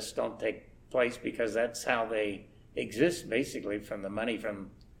contests don't take place, because that's how they exist, basically, from the money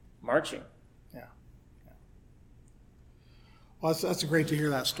from marching. Yeah. Well, that's great to hear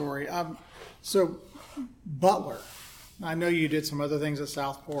that story. So Butler, I know you did some other things at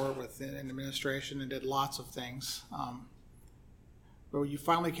Southport in administration and did lots of things. But when you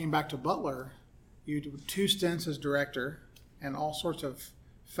finally came back to Butler, you did 2 stints as director and all sorts of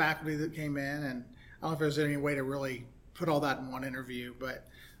faculty that came in. And I don't know if there's any way to really put all that in one interview, but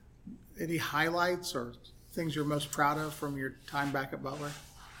any highlights or things you're most proud of from your time back at Butler?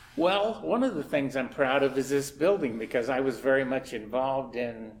 Well, one of the things I'm proud of is this building, because I was very much involved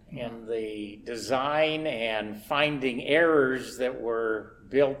in the design and finding errors that were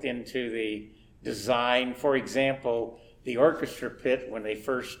built into the design. For example, the orchestra pit, when they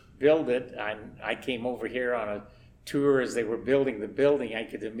first built it, I came over here on a tour as they were building the building. I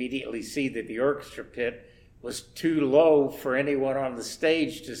could immediately see that the orchestra pit was too low for anyone on the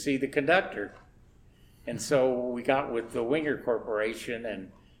stage to see the conductor. And so we got with the Winger Corporation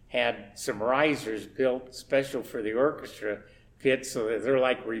and had some risers built special for the orchestra pit, so that they're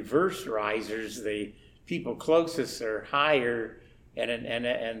like reverse risers. The people closest are higher, and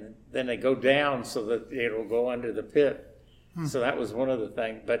then they go down so that it'll go under the pit. So that was one of the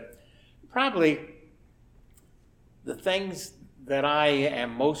things. But probably the things that I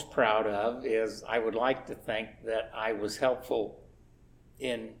am most proud of is I would like to think that I was helpful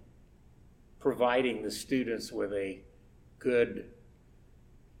in providing the students with a good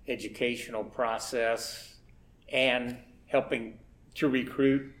educational process and helping to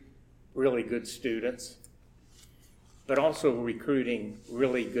recruit really good students, but also recruiting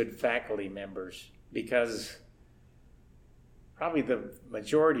really good faculty members, because probably the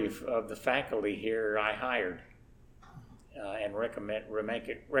majority of the faculty here I hired and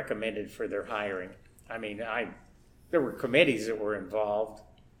recommended for their hiring. There were committees that were involved,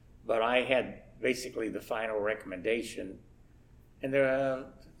 but I had basically the final recommendation. And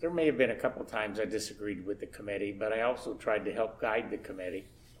there may have been a couple times I disagreed with the committee, but I also tried to help guide the committee.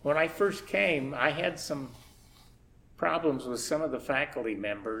 When I first came, I had some problems with some of the faculty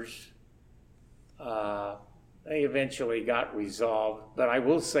members. They eventually got resolved, but I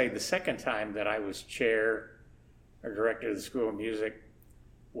will say the second time that I was chair or director of the School of Music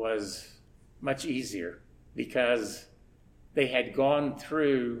was much easier, because they had gone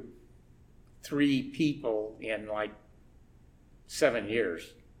through 3 people in like 7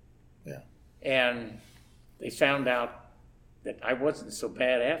 years. Yeah. And they found out that I wasn't so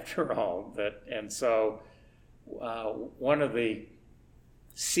bad after all. And so one of the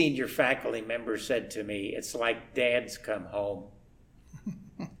senior faculty members said to me, "It's like Dad's come home."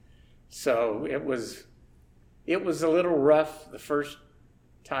 So it was a little rough the first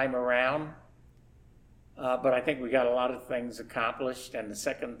time around, but I think we got a lot of things accomplished. And the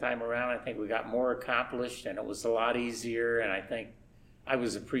second time around, I think we got more accomplished, and it was a lot easier, and I think I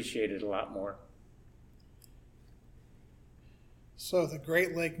was appreciated a lot more. So the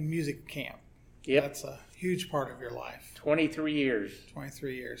Great Lake Music Camp. Yep. That's a huge part of your life. 23 years.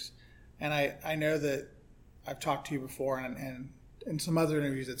 23 years. And I know that I've talked to you before, and in some other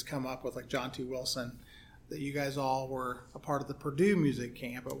interviews that's come up with like John T. Wilson, that you guys all were a part of the Purdue Music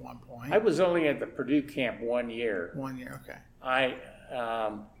Camp at one point. I was only at the Purdue camp 1 year. 1 year, okay. I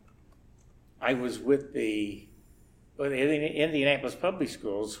was with the Indianapolis Public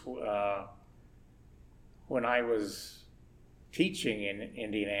Schools when I was teaching in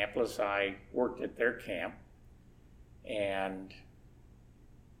Indianapolis. I worked at their camp, and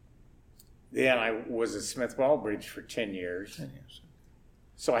then I was at Smith Walbridge for 10 years. 10 years.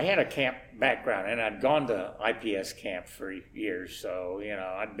 So I had a camp background, and I'd gone to IPS camp for years. So,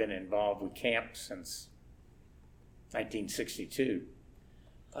 I'd been involved with camp since 1962.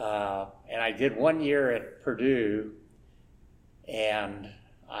 And I did 1 year at Purdue, and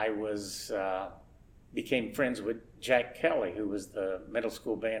I became friends with Jack Kelly, who was the middle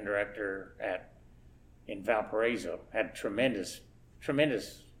school band director in Valparaiso. Had a tremendous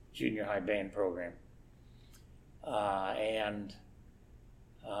junior high band program.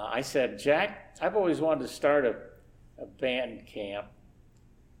 I said, Jack, I've always wanted to start a band camp.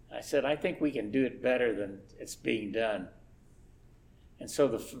 I said, I think we can do it better than it's being done. And so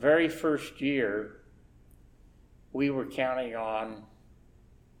the very first year, we were counting on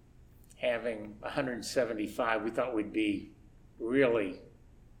having 175. We thought we'd be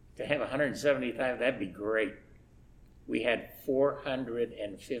to have 175, that'd be great. We had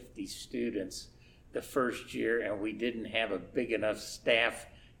 450 students the first year, and we didn't have a big enough staff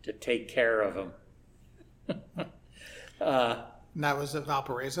to take care of them. And that was at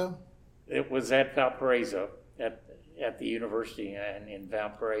Valparaiso? It was at Valparaiso, at the university in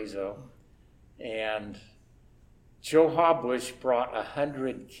Valparaiso. And Joe Hobbush brought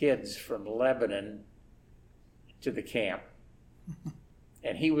 100 kids from Lebanon to the camp.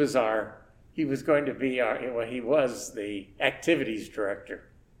 And he was the activities director,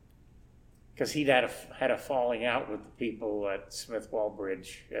 because he'd had a falling out with the people at Smith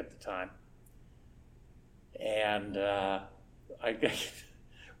Wallbridge at the time. And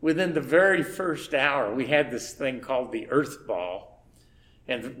within the very first hour, we had this thing called the Earth Ball.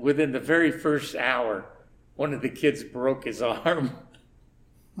 And within the very first hour, one of the kids broke his arm.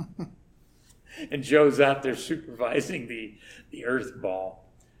 And Joe's out there supervising the Earth Ball.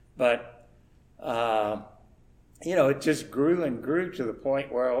 But, it just grew and grew to the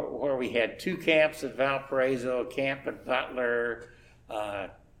point where we had 2 camps at Valparaiso, a camp at Butler,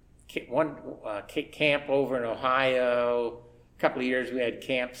 one camp over in Ohio. A couple of years we had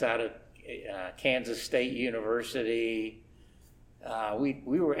camps out at Kansas State University.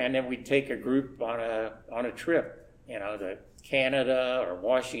 And then we'd take a group on a trip, to Canada or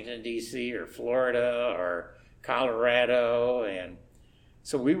Washington, D.C. or Florida or Colorado. And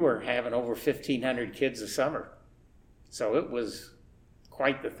so we were having over 1,500 kids a summer. So it was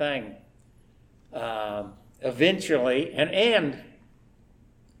quite the thing. Eventually, and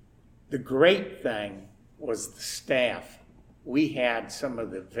the great thing was the staff. We had some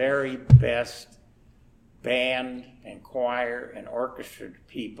of the very best band and choir and orchestra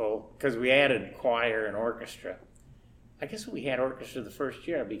people, because we added choir and orchestra. I guess we had orchestra the first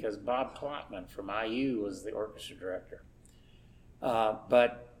year because Bob Klotman from IU was the orchestra director.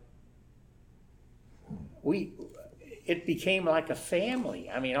 But it became like a family.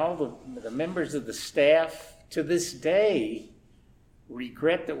 I mean, all the members of the staff to this day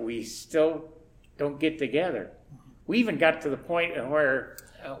regret that we still don't get together. We even got to the point where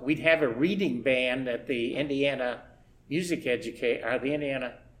we'd have a reading band at the Indiana Music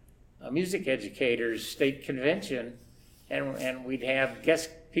Educators State Convention, and we'd have guest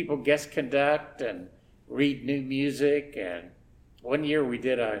conduct and read new music. And one year we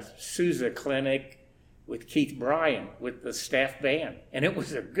did a Sousa clinic with Keith Bryan with the staff band, and it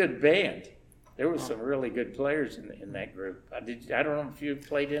was a good band. There was some really good players in that group. I don't know if you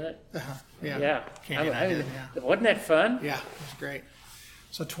played in it. Yeah. Wasn't that fun? Yeah, it was great.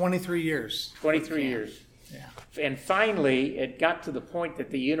 So 23 years. 23 years. Yeah. And finally, it got to the point that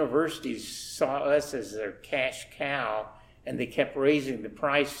the universities saw us as their cash cow, and they kept raising the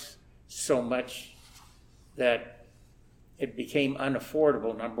price so much that it became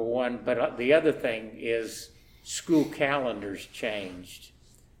unaffordable, number one. But the other thing is school calendars changed.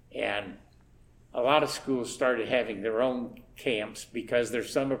 And a lot of schools started having their own camps because their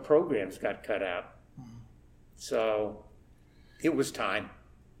summer programs got cut out. So it was time.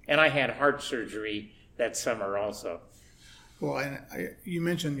 And I had heart surgery that summer also. Well, and you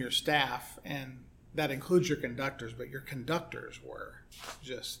mentioned your staff, and that includes your conductors, but your conductors were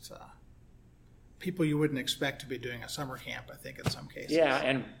just people you wouldn't expect to be doing a summer camp, I think, in some cases. Yeah,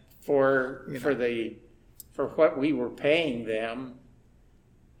 and for what we were paying them,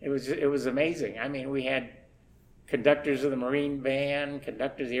 it was amazing. I mean, we had conductors of the Marine Band,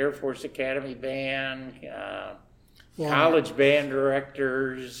 conductors of the Air Force Academy Band, college band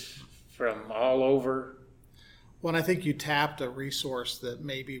directors from all over. Well, and I think you tapped a resource that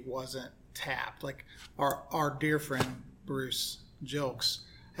maybe wasn't tapped. Like our dear friend Bruce Jilks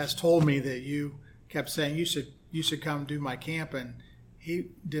has told me that you kept saying you should come do my camp, and he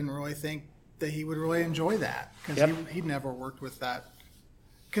didn't really think that he would really enjoy that because he'd never worked with that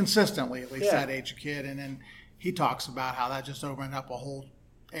consistently, at least that age of kid. And then he talks about how that just opened up a whole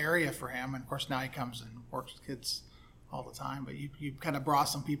area for him. And of course, now he comes and works with kids all the time. But you kind of brought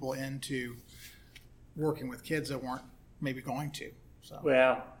some people into working with kids that weren't maybe going to. So.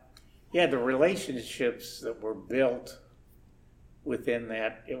 Well, yeah, the relationships that were built within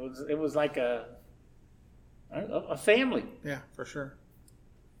that, it was like a family. Yeah, for sure.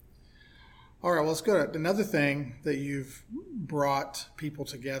 All right, well, let's go to another thing that you've brought people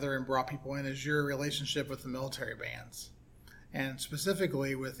together and brought people in is your relationship with the military bands, and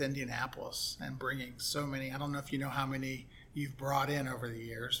specifically with Indianapolis and bringing so many. I don't know if you know how many you've brought in over the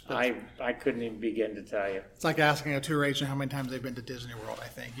years. But I couldn't even begin to tell you. It's like asking a tour agent how many times they've been to Disney World, I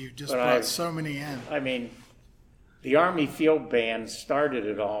think. You've just brought so many in. I mean, the Army Field Band started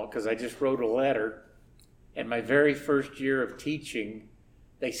it all because I just wrote a letter. And my very first year of teaching,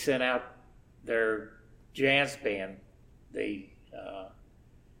 they sent out their jazz band. What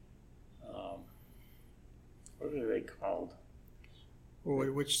are they called?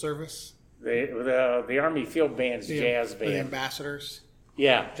 Which service? The Army Field Band's jazz band. The ambassadors?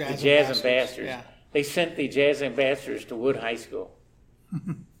 Yeah, the jazz ambassadors. Yeah. They sent the jazz ambassadors to Wood High School.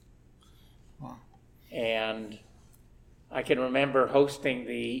 Wow. And I can remember hosting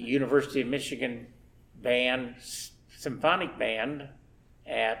the University of Michigan band, symphonic band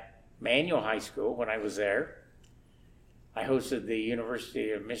at Manual High School when I was there. I hosted the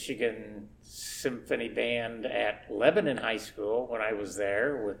University of Michigan Symphony Band at Lebanon High School when I was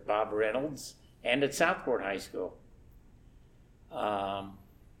there with Bob Reynolds, and at Southport High School.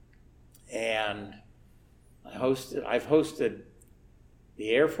 And I've hosted the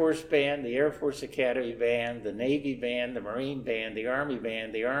Air Force Band, the Air Force Academy Band, the Navy Band, the Marine Band, the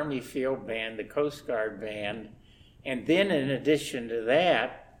Army Field Band, the Coast Guard Band, and then in addition to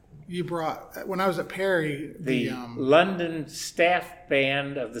that, you brought, when I was at Perry, the London Staff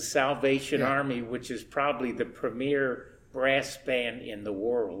Band of the Salvation Army, which is probably the premier brass band in the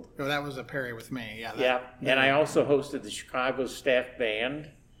world. Oh, that was at Perry with me, And I also hosted the Chicago Staff Band,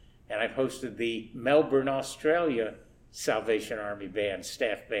 and I've hosted the Melbourne, Australia Salvation Army Band,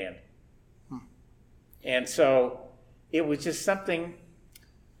 Staff Band. And so it was just something,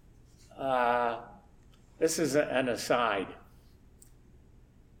 this is an aside.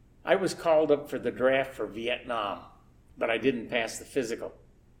 I was called up for the draft for Vietnam, but I didn't pass the physical.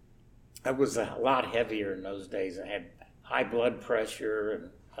 I was a lot heavier in those days. I had high blood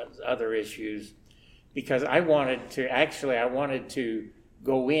pressure and other issues because I wanted to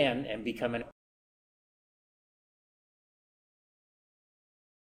go in and become an.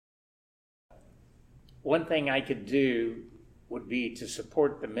 One thing I could do would be to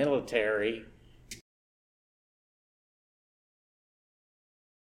support the military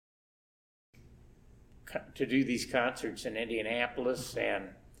to do these concerts in Indianapolis and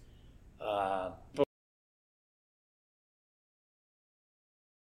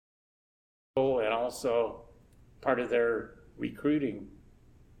also part of their recruiting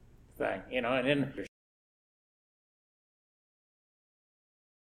thing, and then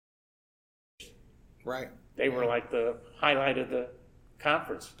right. They were like the highlight of the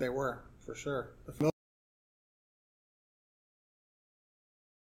conference. They were, for sure.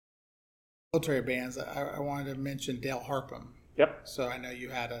 Military bands, I wanted to mention Dale Harpham. Yep. So I know you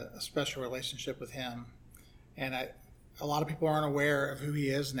had a special relationship with him. And a lot of people aren't aware of who he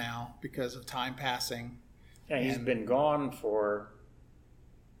is now because of time passing. Yeah, he's been gone for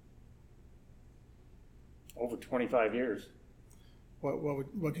over 25 years.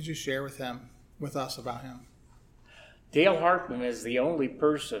 What could you share with us about him? Dale Harpham is the only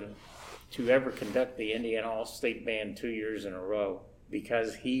person to ever conduct the Indiana All-State Band 2 years in a row,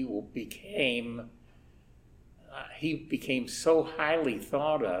 because he became so highly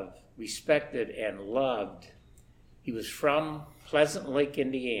thought of, respected, and loved. He was from Pleasant Lake,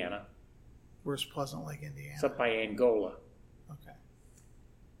 Indiana. Where's Pleasant Lake, Indiana? It's up by Angola. Okay.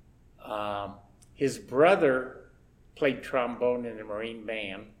 His brother played trombone in the Marine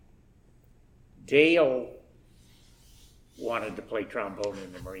Band. Dale wanted to play trombone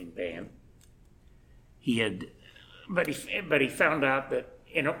in the Marine Band. But he found out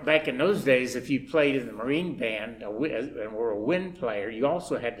that back in those days, if you played in the Marine Band and were a wind player, you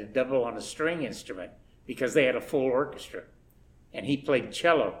also had to double on a string instrument because they had a full orchestra. And he played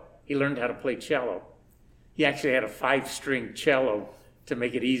cello. He learned how to play cello. He actually had a 5-string cello to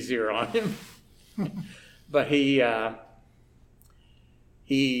make it easier on him. But he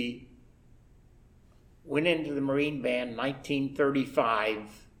went into the Marine Band in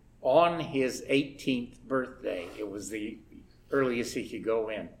 1935 on his 18th birthday. It was the earliest he could go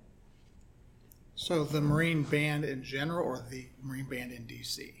in. So the Marine Band in general, or the Marine Band in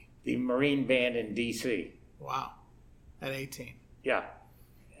D.C.? The Marine Band in D.C. Wow. At 18. Yeah.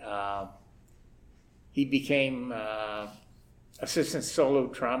 He became assistant solo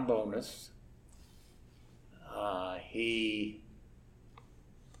trombonist. He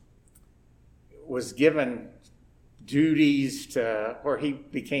was given duties where he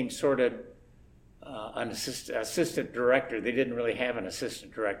became sort of an assistant director. They didn't really have an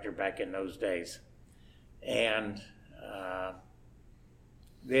assistant director back in those days. And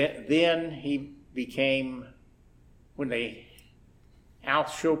then he became, Al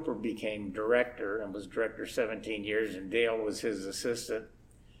Schoper became director and was director 17 years, and Dale was his assistant.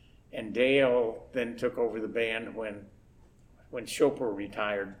 And Dale then took over the band when Schoper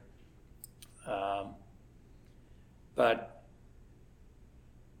retired. But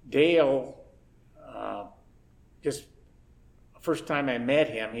Dale, just first time I met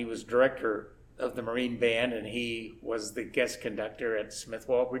him, he was director of the Marine Band, and he was the guest conductor at Smith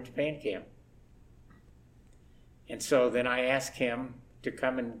Walbridge Band Camp. And so then I asked him to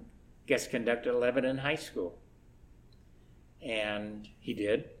come and guest conduct at Lebanon High School. And he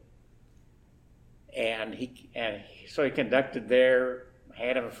did. So he conducted there,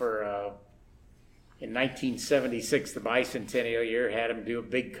 had him for, in 1976, the bicentennial year, had him do a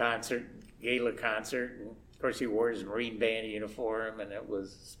big concert, gala concert. And of course, he wore his Marine Band uniform, and it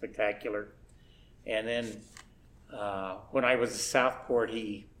was spectacular. And then when I was at Southport,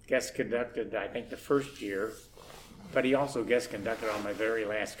 he guest conducted, I think, the first year, but he also guest conducted on my very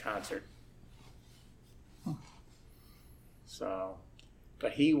last concert. So,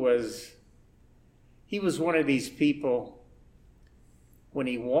 but he was one of these people, when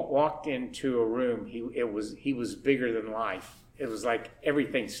he walked into a room, he was bigger than life. It was like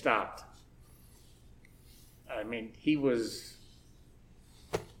everything stopped. I mean, he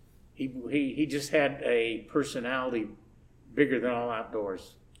just had a personality bigger than all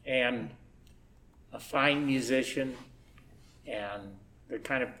outdoors, and a fine musician, and the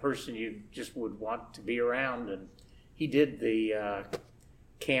kind of person you just would want to be around. And he did the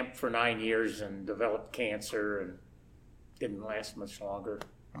camp for 9 years and developed cancer and didn't last much longer.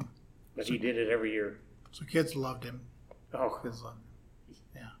 But he did it every year. So kids loved him. Oh, kids loved him.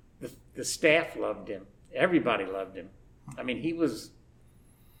 Yeah. The staff loved him. Everybody loved him. I mean, he was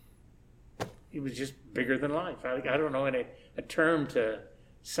just bigger than life. I don't know a term to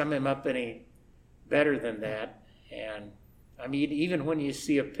sum him up any better than that. And I mean, even when you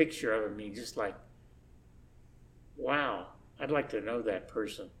see a picture of him, you're just like, wow, I'd like to know that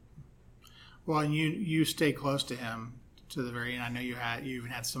person. Well, and you stay close to him to the very end. I know you even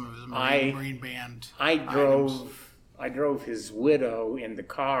had some of his Marine Band. I drove his widow in the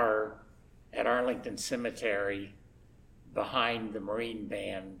car at Arlington Cemetery behind the Marine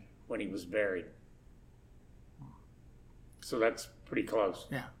Band when he was buried. So that's pretty close.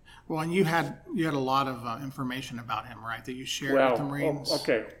 Yeah. Well, and you had a lot of information about him, right, that you shared with the Marines?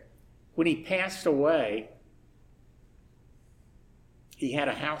 Okay. When he passed away, he had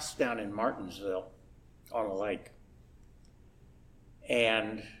a house down in Martinsville on a lake.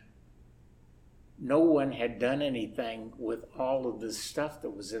 And no one had done anything with all of the stuff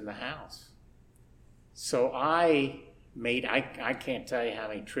that was in the house. So I can't tell you how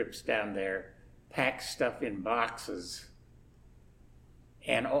many trips down there, packed stuff in boxes,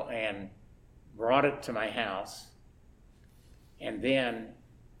 and brought it to my house. And then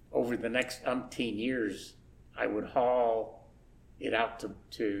over the next umpteen years, I would haul it out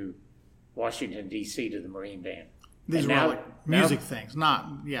to Washington, D.C. to the Marine Band. These were like music things,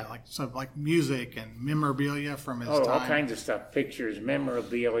 like music and memorabilia from his time. All kinds of stuff, pictures,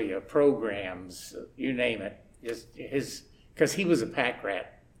 memorabilia, programs, you name it. Just because he was a pack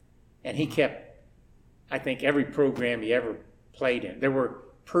rat, and he kept, I think, every program he ever played in. There were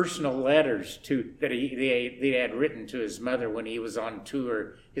personal letters that they had written to his mother when he was on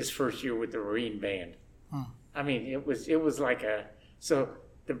tour his first year with the Marine Band. I mean, it was like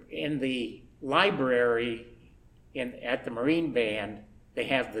in the library at the Marine Band, they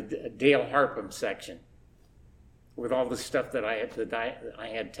have the Dale Harpham section with all the stuff that I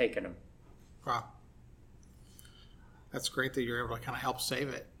had taken him. Wow. That's great that you're able to kind of help save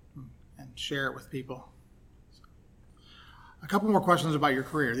it and share it with people. A couple more questions about your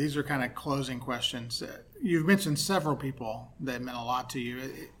career. These are kind of closing questions. You've mentioned several people that meant a lot to you.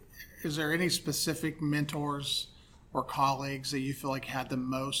 Is there any specific mentors or colleagues that you feel like had the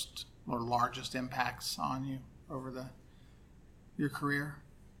most or largest impacts on you over your career?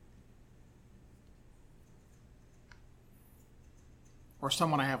 Or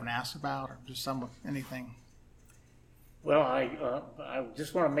someone I haven't asked about, or just anything? Well, I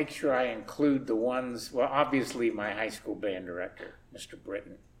just want to make sure I include the ones, well, obviously my high school band director, Mr.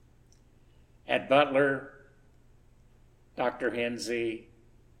 Britton. At Butler, Dr. Hensey,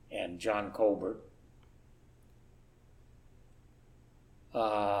 and John Colbert.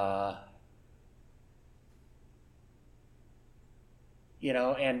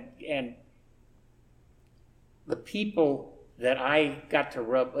 And the people that I got to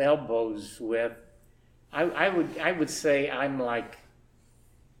rub elbows with, I would say I'm like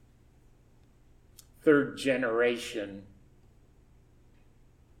third generation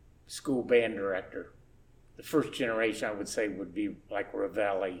school band director. The first generation, I would say, would be like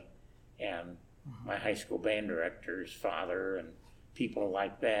Ravelli and my high school band director's father and people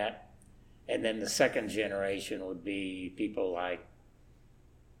like that. And then the second generation would be people like,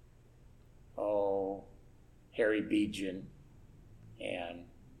 Harry Bejan, and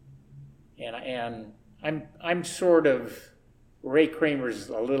I'm sort of, Ray Kramer's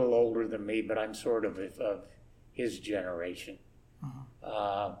a little older than me, but I'm sort of his generation.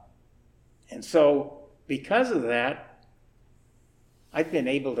 And so because of that, I've been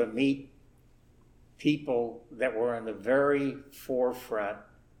able to meet people that were in the very forefront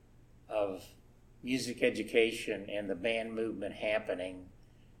of music education and the band movement happening,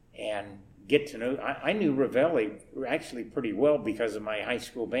 and get to know. I knew Ravelli actually pretty well because of my high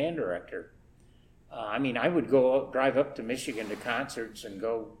school band director. I would drive up to Michigan to concerts and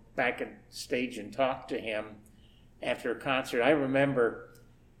go back on stage and talk to him after a concert. I remember,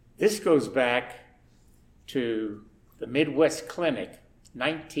 this goes back to the Midwest Clinic,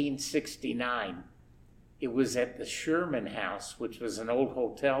 1969. It was at the Sherman House, which was an old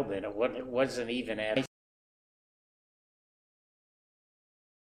hotel then. It wasn't even at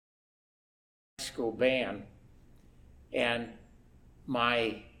school band, and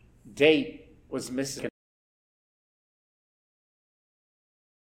my date was Mrs.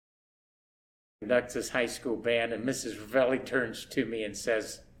 conducts this high school band, and Mrs. Ravelli turns to me and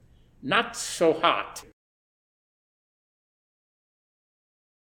says, "Not so hot."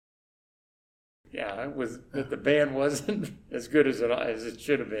 Yeah, it was. The band wasn't as good as it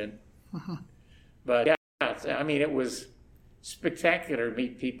should have been, but yeah, it was spectacular to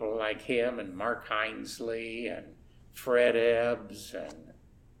meet people like him and Mark Hinesley and Fred Ebbs and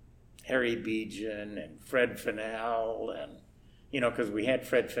Harry Bejan and Fred Fennell, and because we had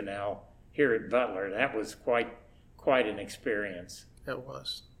Fred Fennell here at Butler. That was quite an experience. It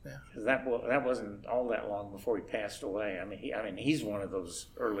was, yeah. 'Cause that wasn't all that long before he passed away. He's one of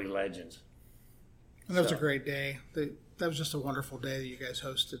those early legends. And that was a great day. That was just a wonderful day that you guys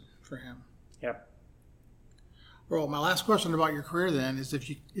hosted for him. Yep. Well, my last question about your career then is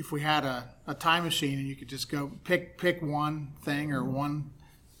if we had a time machine and you could just go pick one thing or one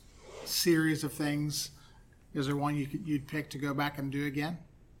series of things, is there one you'd pick to go back and do again?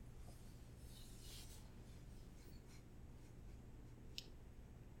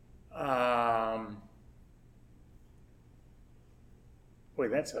 Boy,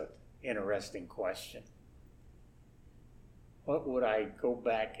 that's an interesting question. What would I go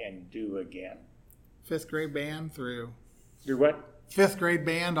back and do again? Fifth grade band through. Do what? Fifth grade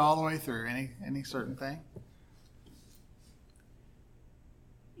band all the way through. Any certain thing?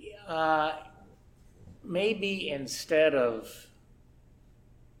 Maybe instead of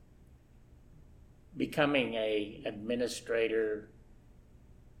becoming a administrator,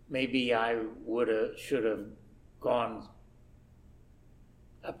 maybe I should have gone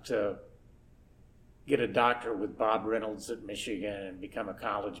up to get a doctorate with Bob Reynolds at Michigan and become a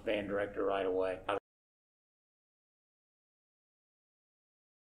college band director right away.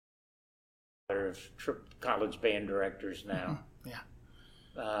 College band directors now. Yeah.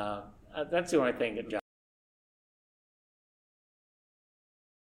 That's the only thing that job.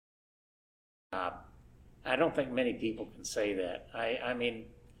 I don't think many people can say that.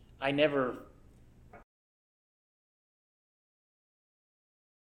 I never.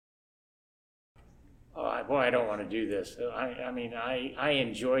 I don't want to do this. I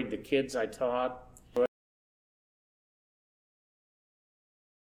enjoyed the kids I taught.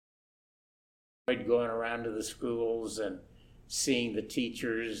 Going around to the schools and seeing the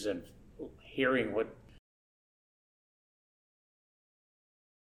teachers and hearing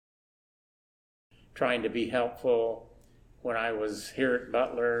trying to be helpful. When I was here at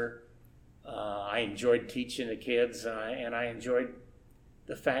Butler, I enjoyed teaching the kids, and I enjoyed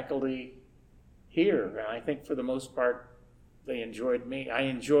the faculty here. And I think for the most part, they enjoyed me. I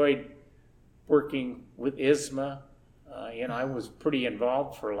enjoyed working with ISMA. I was pretty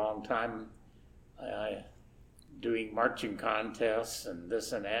involved for a long time, doing marching contests and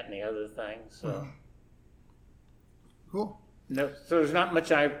this and that and the other things. So, Cool. No, so there's not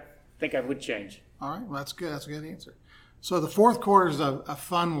much I think I would change. All right. Well, that's good. That's a good answer. So the fourth quarter is a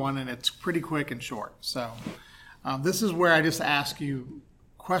fun one, and it's pretty quick and short. So this is where I just ask you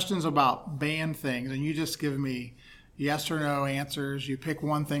questions about band things, and you just give me yes or no answers. You pick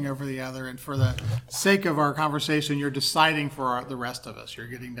one thing over the other, and for the sake of our conversation, you're deciding for the rest of us. You're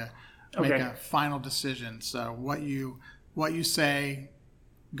getting to make a final decision. So what you say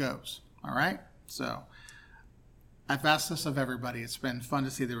goes. All right? So I've asked this of everybody. It's been fun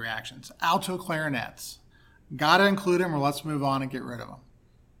to see the reactions. Alto clarinets. Got to include them, or let's move on and get rid of them.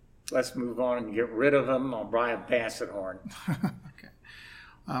 Let's move on and get rid of them. I'll buy a basset horn. Okay.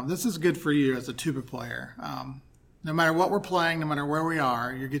 This is good for you as a tuba player. No matter what we're playing, no matter where we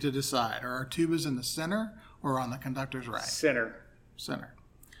are, you get to decide. Are our tubas in the center or on the conductor's right? Center. Center.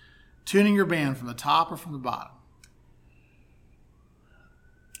 Tuning your band from the top or from the bottom?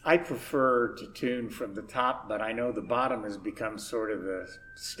 I prefer to tune from the top, but I know the bottom has become sort of the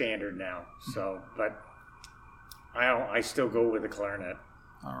standard now. So, but I still go with the clarinet.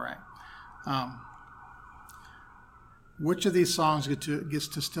 All right. Which of these songs gets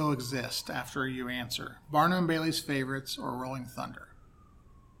to still exist after you answer? Barnum and Bailey's Favorites or Rolling Thunder?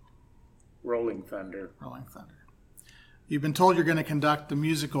 Rolling Thunder. Rolling Thunder. You've been told you're going to conduct the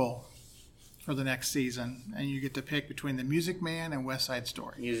musical for the next season, and you get to pick between The Music Man and West Side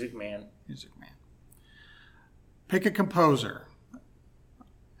Story. Music Man. Music Man. Pick a composer.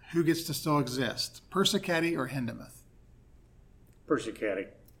 Who gets to still exist? Persichetti or Hindemith? Persichetti.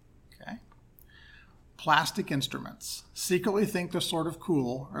 Okay. Plastic instruments. Secretly think they're sort of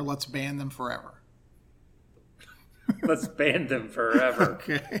cool, or let's ban them forever? Let's ban them forever.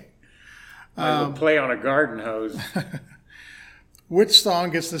 Okay. I will play on a garden hose. Which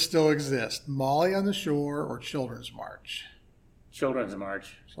song gets to still exist? Molly on the Shore or Children's March? Children's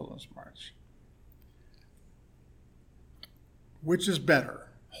March. Children's March. Which is better?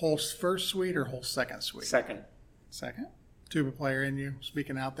 Whole first suite or whole second suite? Second. Second? Tuba player in you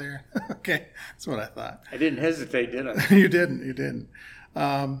speaking out there? Okay, that's what I thought. I didn't hesitate, did I? You didn't.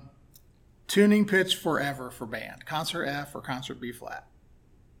 Tuning pitch forever for band. Concert F or concert B flat?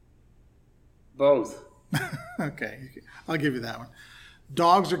 Both. Okay, I'll give you that one.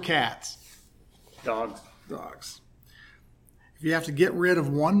 Dogs or cats? Dogs. Dogs. If you have to get rid of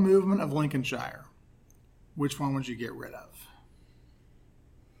one movement of Lincolnshire, which one would you get rid of?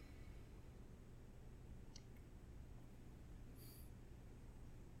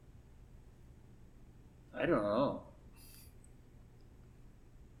 I don't know.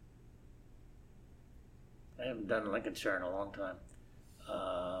 I haven't done Lincolnshire in a long time.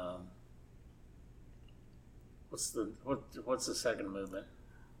 What's the second movement?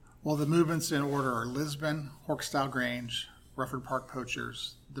 Well, the movements in order are Lisbon, Horkstyle Grange, Rufford Park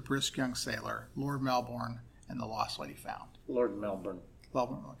Poachers, The Brisk Young Sailor, Lord Melbourne, and The Lost Lady Found. Lord Melbourne.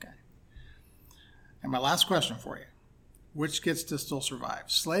 Melbourne, okay. And my last question for you. Which gets to still survive?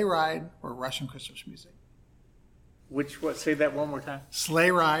 Sleigh Ride or Russian Christmas music? Say that one more time.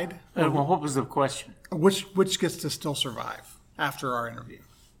 Sleigh Ride. Well, what was the question? Which gets to still survive after our interview?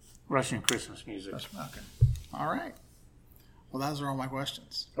 Russian Christmas music. Okay. All right. Well, those are all my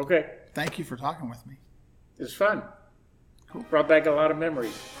questions. Okay. Thank you for talking with me. It was fun. Cool. Brought back a lot of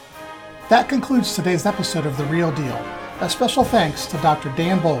memories. That concludes today's episode of The Real Deal. A special thanks to Dr.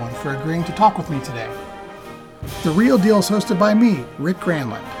 Dan Bolin for agreeing to talk with me today. The Real Deal is hosted by me, Rick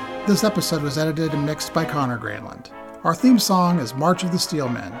Granlund. This episode was edited and mixed by Connor Granlund. Our theme song is March of the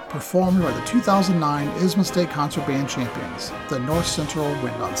Steelmen, performed by the 2009 ISMA State Concert Band champions, the North Central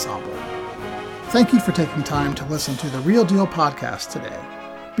Wind Ensemble. Thank you for taking time to listen to the Real Deal podcast today.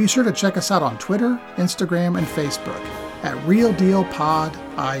 Be sure to check us out on Twitter, Instagram, and Facebook at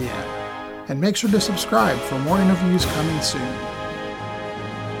RealDealPodIN. And make sure to subscribe for more interviews coming soon.